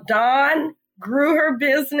of how Dawn grew her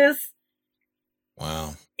business.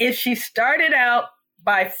 Wow. If she started out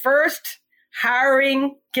by first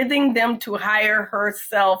getting them to hire her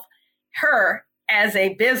as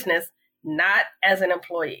a business, not as an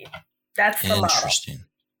employee. That's the model.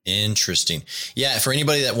 Interesting. Yeah. For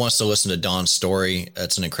anybody that wants to listen to Dawn's story,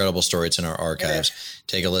 it's an incredible story. It's in our archives.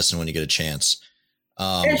 Take a listen when you get a chance.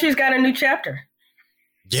 And she's got a new chapter.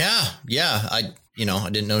 Yeah. I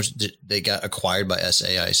didn't know they got acquired by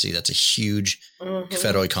SAIC. That's a huge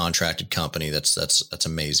federally contracted company. That's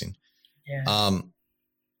amazing. Yeah.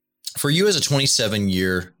 For you as a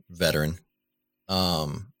 27-year veteran,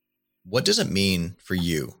 what does it mean for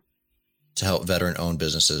you to help veteran-owned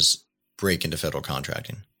businesses break into federal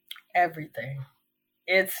contracting? Everything.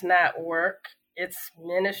 It's not work. It's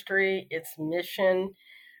ministry. It's mission.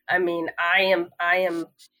 I mean, I am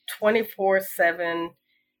 24/7,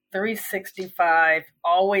 365,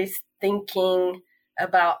 always thinking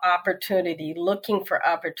about opportunity, looking for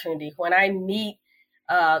opportunity. When I meet,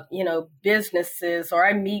 businesses or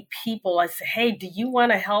I meet people, I say, hey, do you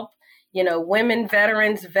want to help, women,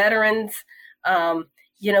 veterans,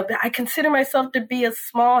 I consider myself to be a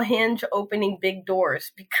small hinge opening big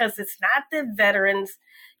doors because it's not that veterans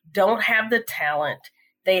don't have the talent.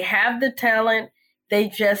 They have the talent. They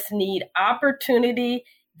just need opportunity.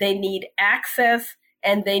 They need access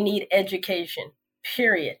and they need education,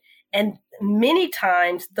 period. And many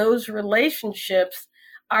times those relationships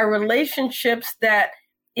are relationships that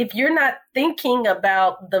if you're not thinking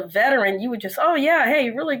about the veteran, you would just, oh yeah, hey,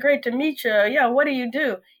 really great to meet you. Yeah, what do you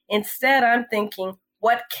do? Instead, I'm thinking,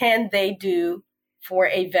 what can they do for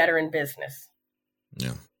a veteran business?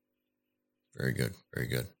 Yeah. Very good. Very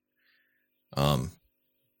good.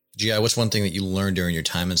 GI, what's one thing that you learned during your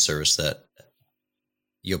time in service that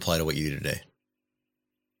you apply to what you do today?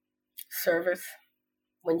 Service.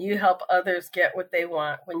 When you help others get what they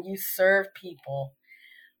want, when you serve people,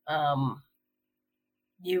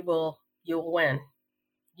 you'll win.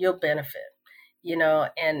 You'll benefit.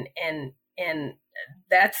 And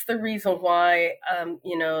that's the reason why,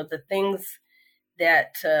 the things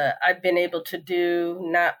that I've been able to do,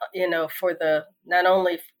 not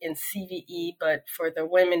only in CVE, but for the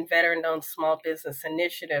Women Veteran-Owned Small Business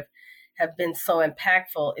Initiative have been so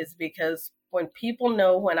impactful is because when people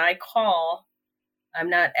know when I call, I'm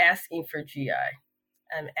not asking for GI.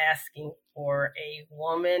 I'm asking for a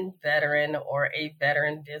woman veteran or a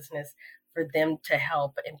veteran business for them to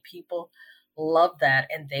help. And people love that,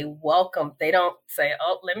 and they welcome. They don't say,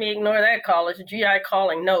 oh, let me ignore that call. It's GI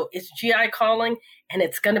calling. No, it's GI calling, and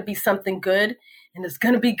it's going to be something good, and it's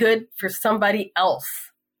going to be good for somebody else,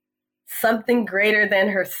 something greater than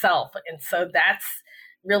herself. And so that's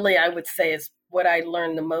really, I would say, is what I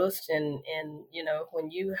learned the most. And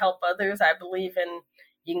when you help others, I believe in,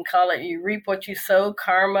 you can call it, you reap what you sow,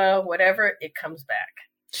 karma, whatever, it comes back.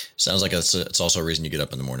 Sounds like it's also a reason you get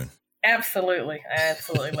up in the morning. Absolutely. I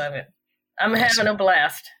absolutely love it. I'm having a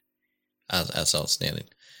blast. That's outstanding.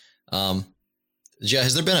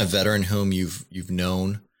 Has there been a veteran whom you've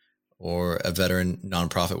known, or a veteran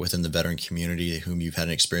nonprofit within the veteran community whom you've had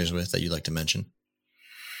an experience with that you'd like to mention?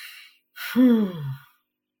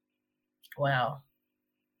 Wow.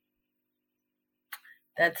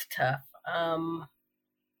 That's tough.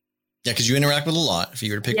 Yeah, because you interact with a lot. If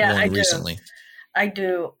you were to pick one recently. I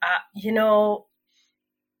do.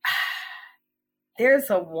 There's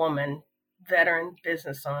a woman, veteran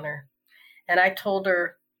business owner, and I told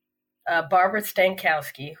her, Barbara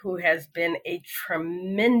Stankowski, who has been a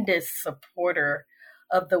tremendous supporter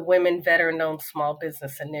of the Women Veteran-Owned Small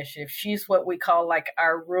Business Initiative. She's what we call like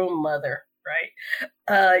our room mother,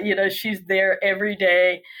 right? She's there every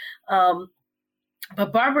day.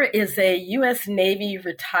 But Barbara is a U.S. Navy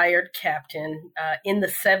retired captain in the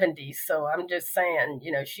 70s. So I'm just saying,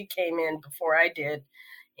 she came in before I did,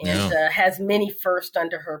 and has many firsts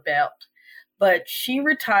under her belt. But she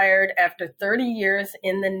retired after 30 years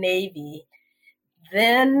in the Navy,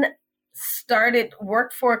 then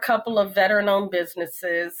worked for a couple of veteran-owned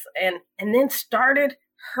businesses, and then started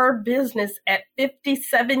her business at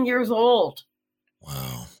 57 years old.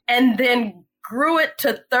 Wow. And then grew it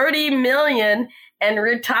to 30 million and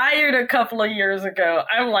retired a couple of years ago.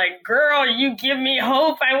 I'm like, girl, you give me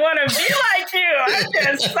hope. I want to be like you. I'm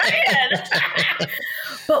just saying.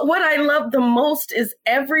 But what I love the most is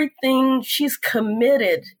everything she's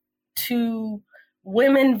committed to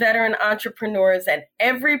women veteran entrepreneurs. At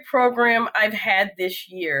every program I've had this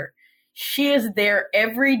year, she is there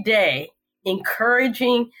every day,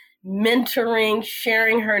 encouraging, mentoring,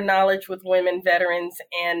 sharing her knowledge with women veterans.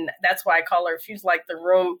 And that's why I call her, she's like the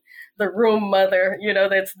room mother,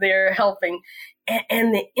 that's there helping.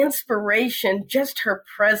 And the inspiration, just her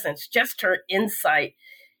presence, just her insight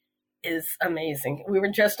is amazing. We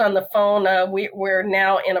were just on the phone. We're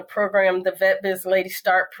now in a program, the Vet Biz Lady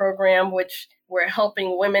Start program, which we're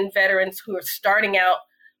helping women veterans who are starting out,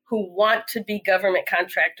 who want to be government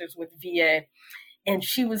contractors with VA. And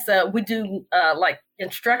she was, we do like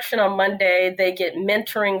instruction on Monday. They get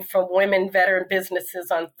mentoring from women veteran businesses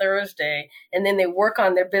on Thursday, and then they work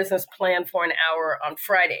on their business plan for an hour on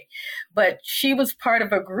Friday. But she was part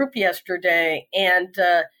of a group yesterday, and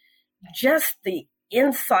just the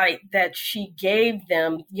insight that she gave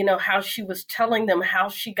them, how she was telling them how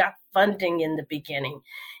she got funding in the beginning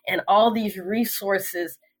and all these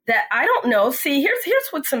resources that I don't know. See, here's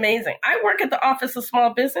what's amazing. I work at the Office of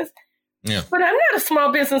Small Business. Yeah. But I'm not a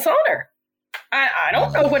small business owner. I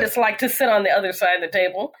don't know what it's like to sit on the other side of the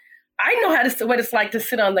table. I know what it's like to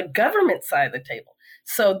sit on the government side of the table.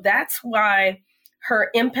 So that's why her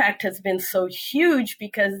impact has been so huge,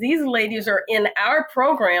 because these ladies are in our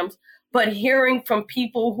programs, but hearing from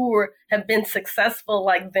people who have been successful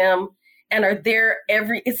like them and are there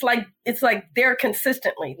it's like they're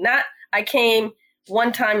consistently. Not I came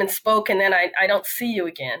one time and spoke and then I don't see you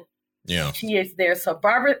again. Yeah. She is there. So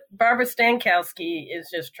Barbara Stankowski is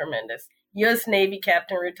just tremendous. U.S. Navy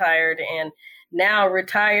captain, retired, and now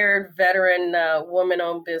retired veteran,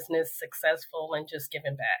 woman-owned business, successful, and just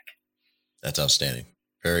giving back. That's outstanding.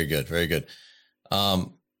 Very good. Very good.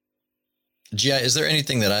 Gia, is there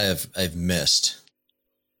anything that I've missed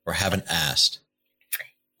or haven't asked?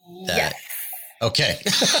 Yes. Okay.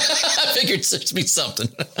 I figured there'd be something.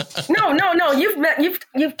 No.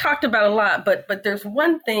 You've talked about a lot, but there's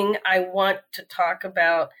one thing I want to talk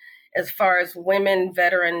about as far as women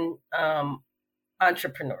veteran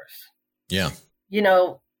entrepreneurs. Yeah.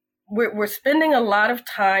 We're spending a lot of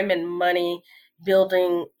time and money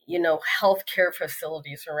building, healthcare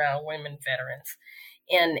facilities around women veterans.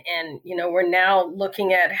 And we're now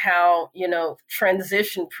looking at how,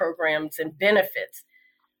 transition programs and benefits.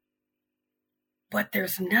 But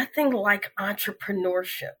there's nothing like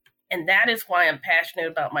entrepreneurship. And that is why I'm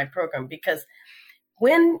passionate about my program, because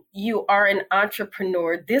when you are an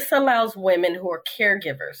entrepreneur, this allows women who are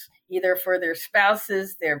caregivers, either for their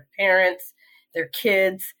spouses, their parents, their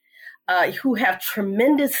kids, who have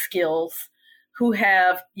tremendous skills, who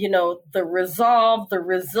have, the resolve, the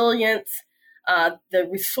resilience, the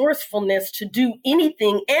resourcefulness to do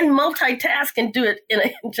anything and multitask and do it in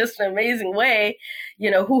just an amazing way,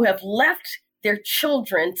 who have left their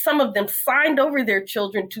children, some of them signed over their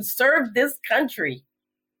children to serve this country.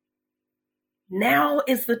 Now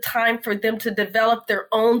is the time for them to develop their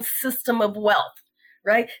own system of wealth,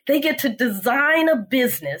 right? They get to design a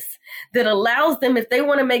business that allows them, if they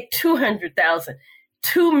want to make 200,000,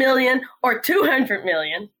 2 million, or 200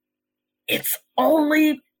 million, it's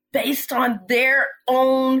only based on their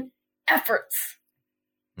own efforts.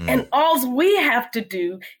 And all we have to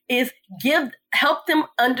do is help them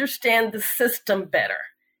understand the system better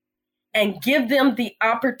and give them the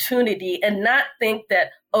opportunity and not think that,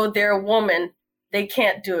 oh, they're a woman, they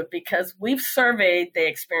can't do it, because we've surveyed, they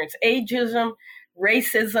experience ageism,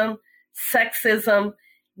 racism, sexism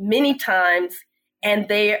many times, and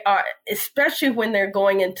they are, especially when they're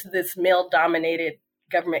going into this male-dominated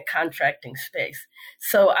government contracting space.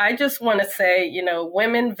 So I just want to say,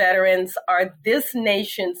 women veterans are this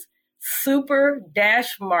nation's super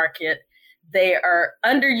dash market. They are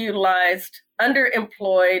underutilized,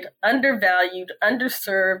 underemployed, undervalued,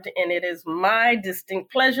 underserved, and it is my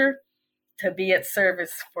distinct pleasure to be at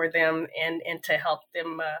service for them and to help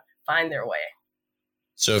them find their way.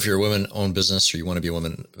 So if you're a women-owned business or you want to be a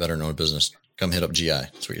women veteran-owned business, come hit up GI.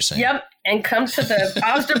 That's what you're saying. Yep. And come to the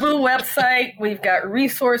OSDBU website. We've got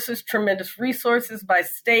resources, tremendous resources by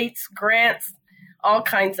states, grants, all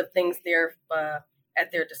kinds of things there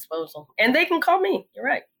at their disposal. And they can call me. You're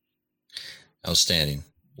right. Outstanding.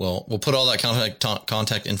 Well, we'll put all that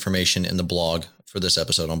contact information in the blog for this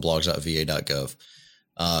episode on blogs.va.gov.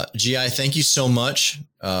 GI, thank you so much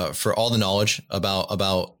for all the knowledge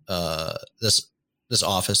about this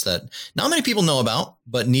office that not many people know about,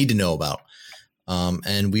 but need to know about.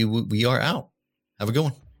 And we are out. Have a good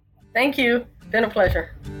one. Thank you. Been a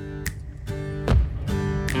pleasure.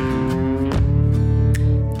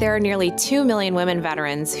 There are nearly 2 million women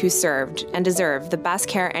veterans who served and deserve the best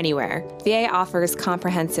care anywhere. VA offers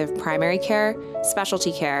comprehensive primary care,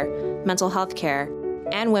 specialty care, mental health care,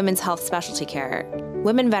 and women's health specialty care.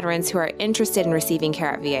 Women veterans who are interested in receiving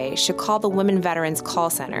care at VA should call the Women Veterans Call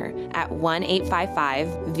Center at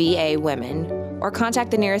 1-855-VA-WOMEN or contact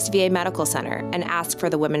the nearest VA Medical Center and ask for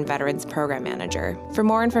the Women Veterans Program Manager. For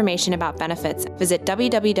more information about benefits, visit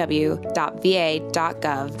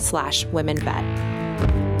www.va.gov/womenvet.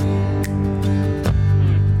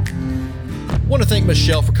 I want to thank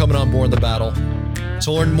Michelle for coming on board the battle.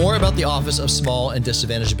 To learn more about the Office of Small and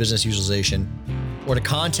Disadvantaged Business Utilization or to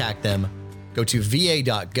contact them, go to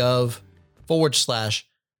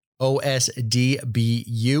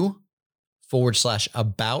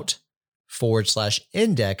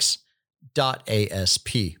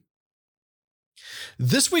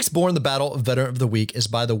This week's Born in the Battle Veteran of the Week is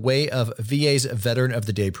by the way of VA's Veteran of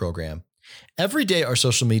the Day program. Every day, our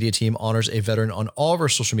social media team honors a veteran on all of our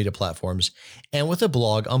social media platforms and with a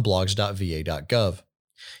blog on blogs.va.gov.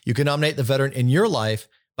 You can nominate the veteran in your life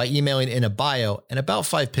by emailing in a bio and about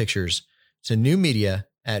 5 pictures to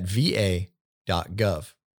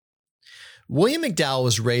newmedia@va.gov. William McDowell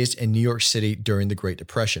was raised in New York City during the Great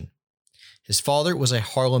Depression. His father was a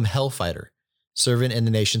Harlem Hellfighter, serving in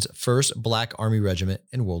the nation's 1st Black Army Regiment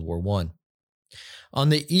in World War I. On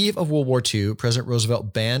the eve of World War II, President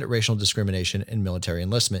Roosevelt banned racial discrimination in military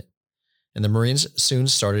enlistment, and the Marines soon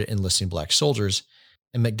started enlisting Black soldiers,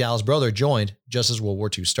 and McDowell's brother joined just as World War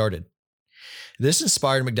II started. This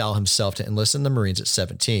inspired McDowell himself to enlist in the Marines at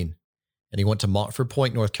 17, and he went to Montford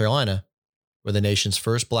Point, North Carolina, where the nation's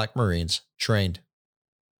first Black Marines trained.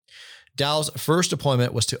 Dowell's first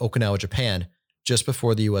deployment was to Okinawa, Japan, just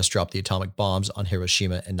before the U.S. dropped the atomic bombs on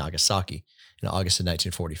Hiroshima and Nagasaki in August of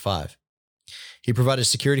 1945. He provided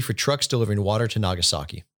security for trucks delivering water to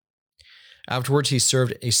Nagasaki. Afterwards, he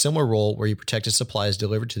served a similar role where he protected supplies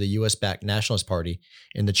delivered to the U.S.-backed Nationalist Party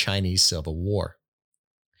in the Chinese Civil War.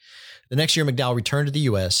 The next year, McDowell returned to the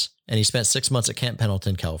U.S., and he spent 6 months at Camp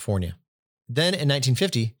Pendleton, California. Then, in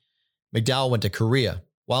 1950, McDowell went to Korea.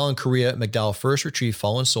 While in Korea, McDowell first retrieved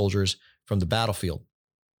fallen soldiers from the battlefield.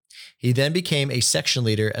 He then became a section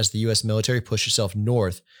leader as the U.S. military pushed itself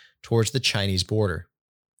north towards the Chinese border.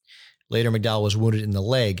 Later, McDowell was wounded in the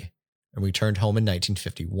leg and returned home in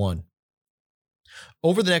 1951.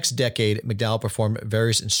 Over the next decade, McDowell performed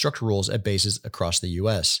various instructor roles at bases across the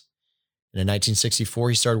U.S. And in 1964,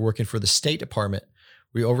 he started working for the State Department,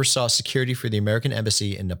 where he oversaw security for the American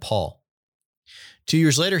Embassy in Nepal. 2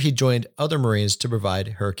 years later, he joined other Marines to provide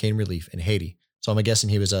hurricane relief in Haiti. So I'm guessing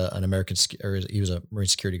he was a Marine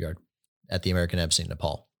security guard at the American Embassy in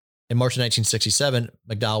Nepal. In March of 1967,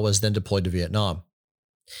 McDowell was then deployed to Vietnam.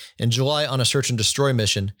 In July, on a search and destroy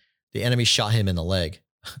mission, the enemy shot him in the leg.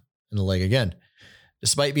 in the leg again.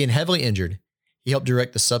 Despite being heavily injured, he helped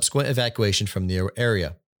direct the subsequent evacuation from the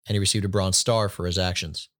area, and he received a Bronze Star for his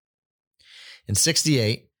actions. In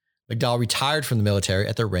 1968, McDowell retired from the military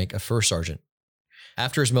at the rank of first sergeant.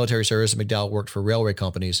 After his military service, McDowell worked for railway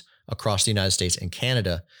companies across the United States and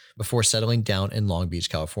Canada before settling down in Long Beach,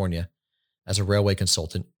 California, as a railway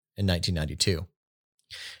consultant in 1992.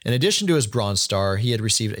 In addition to his Bronze Star, he had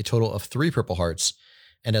received a total of 3 Purple Hearts,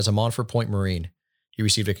 and as a Montford Point Marine, he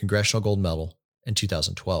received a Congressional Gold Medal in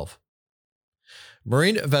 2012.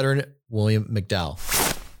 Marine veteran William McDowell,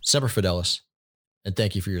 Semper Fidelis, and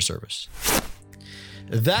thank you for your service.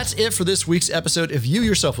 That's it for this week's episode. If you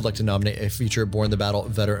yourself would like to nominate a future Born in the Battle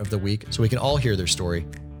Veteran of the Week so we can all hear their story,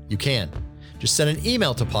 you can. Just send an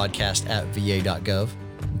email to podcast@va.gov,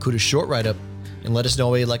 include a short write-up, and let us know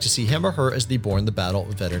why you'd like to see him or her as the Born in the Battle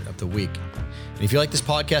Veteran of the Week. And if you like this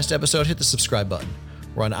podcast episode, hit the subscribe button.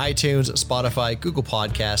 We're on iTunes, Spotify, Google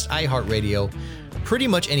Podcasts, iHeartRadio, pretty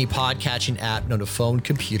much any podcatching app known to phone,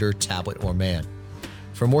 computer, tablet, or man.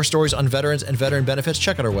 For more stories on veterans and veteran benefits,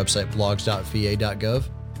 check out our website, blogs.va.gov,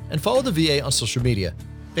 and follow the VA on social media,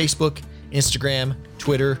 Facebook, Instagram,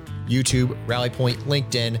 Twitter, YouTube, RallyPoint,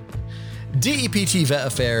 LinkedIn, DEPT Vet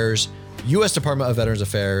Affairs, U.S. Department of Veterans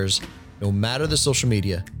Affairs. No matter the social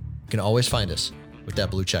media, you can always find us with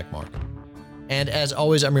that blue check mark. And as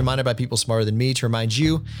always, I'm reminded by people smarter than me to remind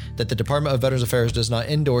you that the Department of Veterans Affairs does not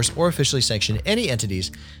endorse or officially sanction any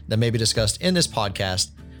entities that may be discussed in this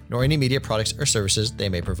podcast, nor any media products or services they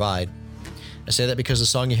may provide. I say that because the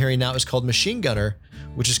song you're hearing now is called Machine Gunner,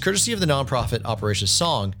 which is courtesy of the nonprofit Operation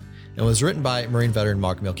Song, and was written by Marine veteran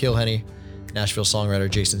Mark Milkilhenny, Nashville songwriter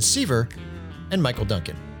Jason Seaver, and Michael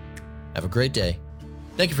Duncan. Have a great day.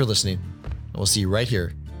 Thank you for listening, and we'll see you right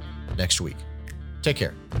here next week. Take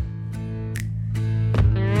care.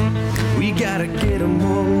 We gotta get 'em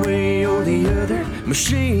one way or the other.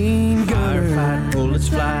 Machine gunner, firefight, bullets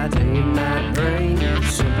fly, day and night rain.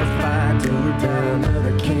 Simplify, till we die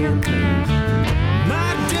another campaign.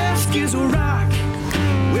 My desk is a rock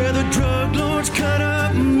where the drug lords cut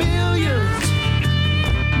up millions.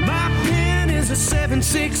 My pen is a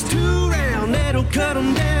 7.62 round that'll cut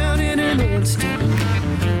 'em down in an instant.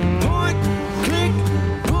 Point, click,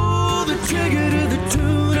 pull the trigger to the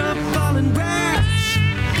tune of falling brass.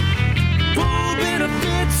 Full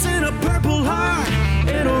benefits and a Purple Heart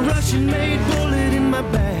and a Russian-made bullet in my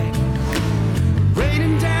bag.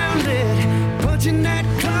 Raining down lead, punching that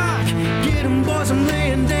clock. Get 'em boys, I'm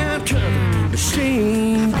laying down cover.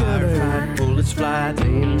 Machine gunner, firefight, bullets fly, day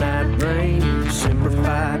and night rain.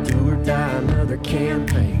 Simplify, do or die, another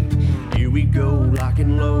campaign. Here we go, lock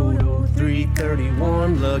and load,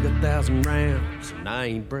 0331, lug 1,000 rounds, and I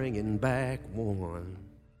ain't bringing back one.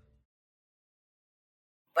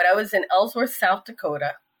 But I was in Ellsworth, South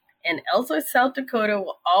Dakota, and Ellsworth, South Dakota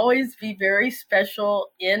will always be very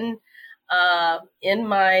special in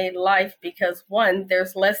my life because, one,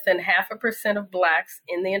 there's less than 0.5% of Blacks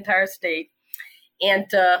in the entire state, and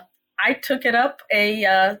I took it up a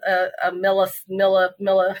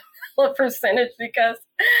milli percentage because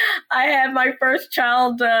I had my first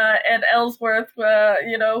child at Ellsworth,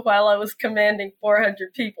 while I was commanding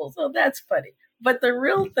 400 people, so that's funny. But the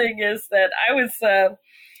real thing is that I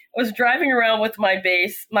was driving around with my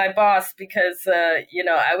boss, because,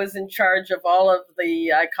 I was in charge of all of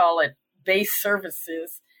the, I call it base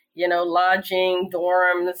services, lodging,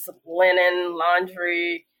 dorms, linen,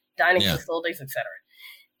 laundry, dining facilities, etc.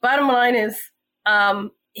 Bottom line is,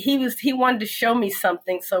 he wanted to show me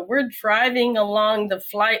something. So we're driving along the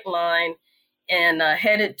flight line and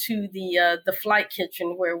headed to the flight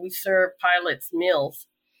kitchen where we serve pilots meals.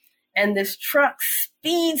 And this truck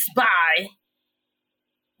speeds by,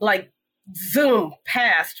 like zoom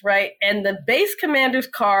past, right? And the base commander's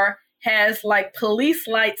car has like police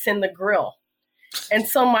lights in the grill. And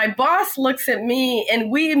so my boss looks at me and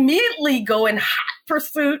we immediately go in hot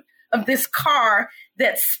pursuit of this car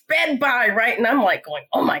that sped by, right? And I'm like going,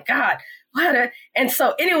 oh my God, and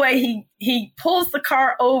so anyway, he pulls the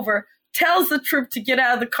car over, tells the troop to get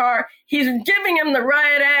out of the car. He's giving him the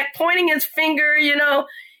riot act, pointing his finger,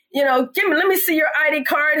 let me see your ID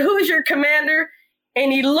card. Who's your commander?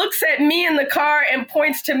 And he looks at me in the car and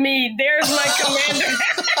points to me. There's my commander.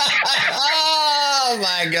 Oh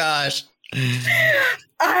my gosh.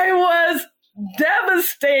 I was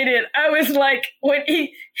devastated. I was like, when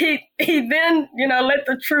he then, let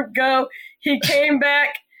the troop go. He came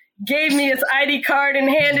back, gave me his ID card and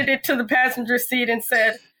handed it to the passenger seat and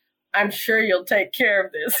said, I'm sure you'll take care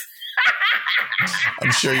of this.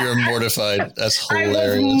 I'm sure you're mortified. That's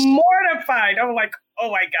hilarious. I was mortified. I'm like, oh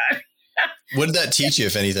my God. What did that teach you,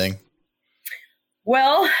 if anything?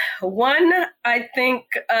 Well, one, I think,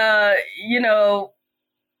 you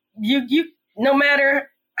no matter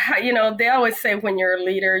how, they always say when you're a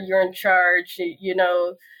leader, you're in charge,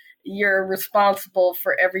 you're responsible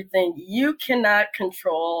for everything. You cannot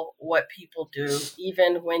control what people do,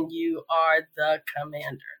 even when you are the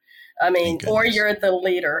commander. I mean, or you're the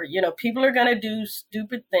leader. People are going to do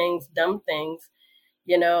stupid things, dumb things,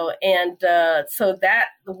 and so that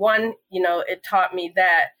one, it taught me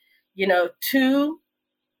that, two,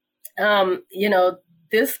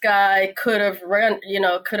 this guy could have read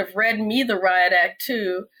me the riot act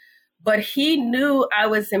too, but he knew I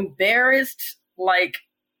was embarrassed, like,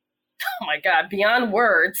 oh my God, beyond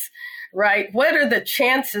words, right? What are the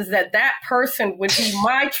chances that that person would be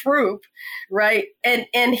my troop, right?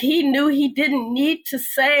 And he knew he didn't need to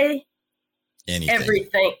say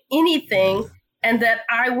anything, and that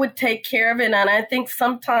I would take care of it. And I think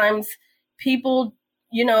sometimes people,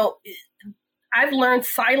 I've learned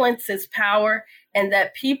silence is power, and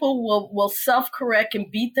that people will self-correct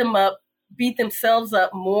and beat themselves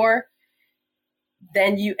up more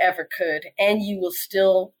than you ever could, and you will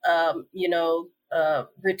still,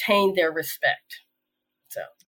 retain their respect.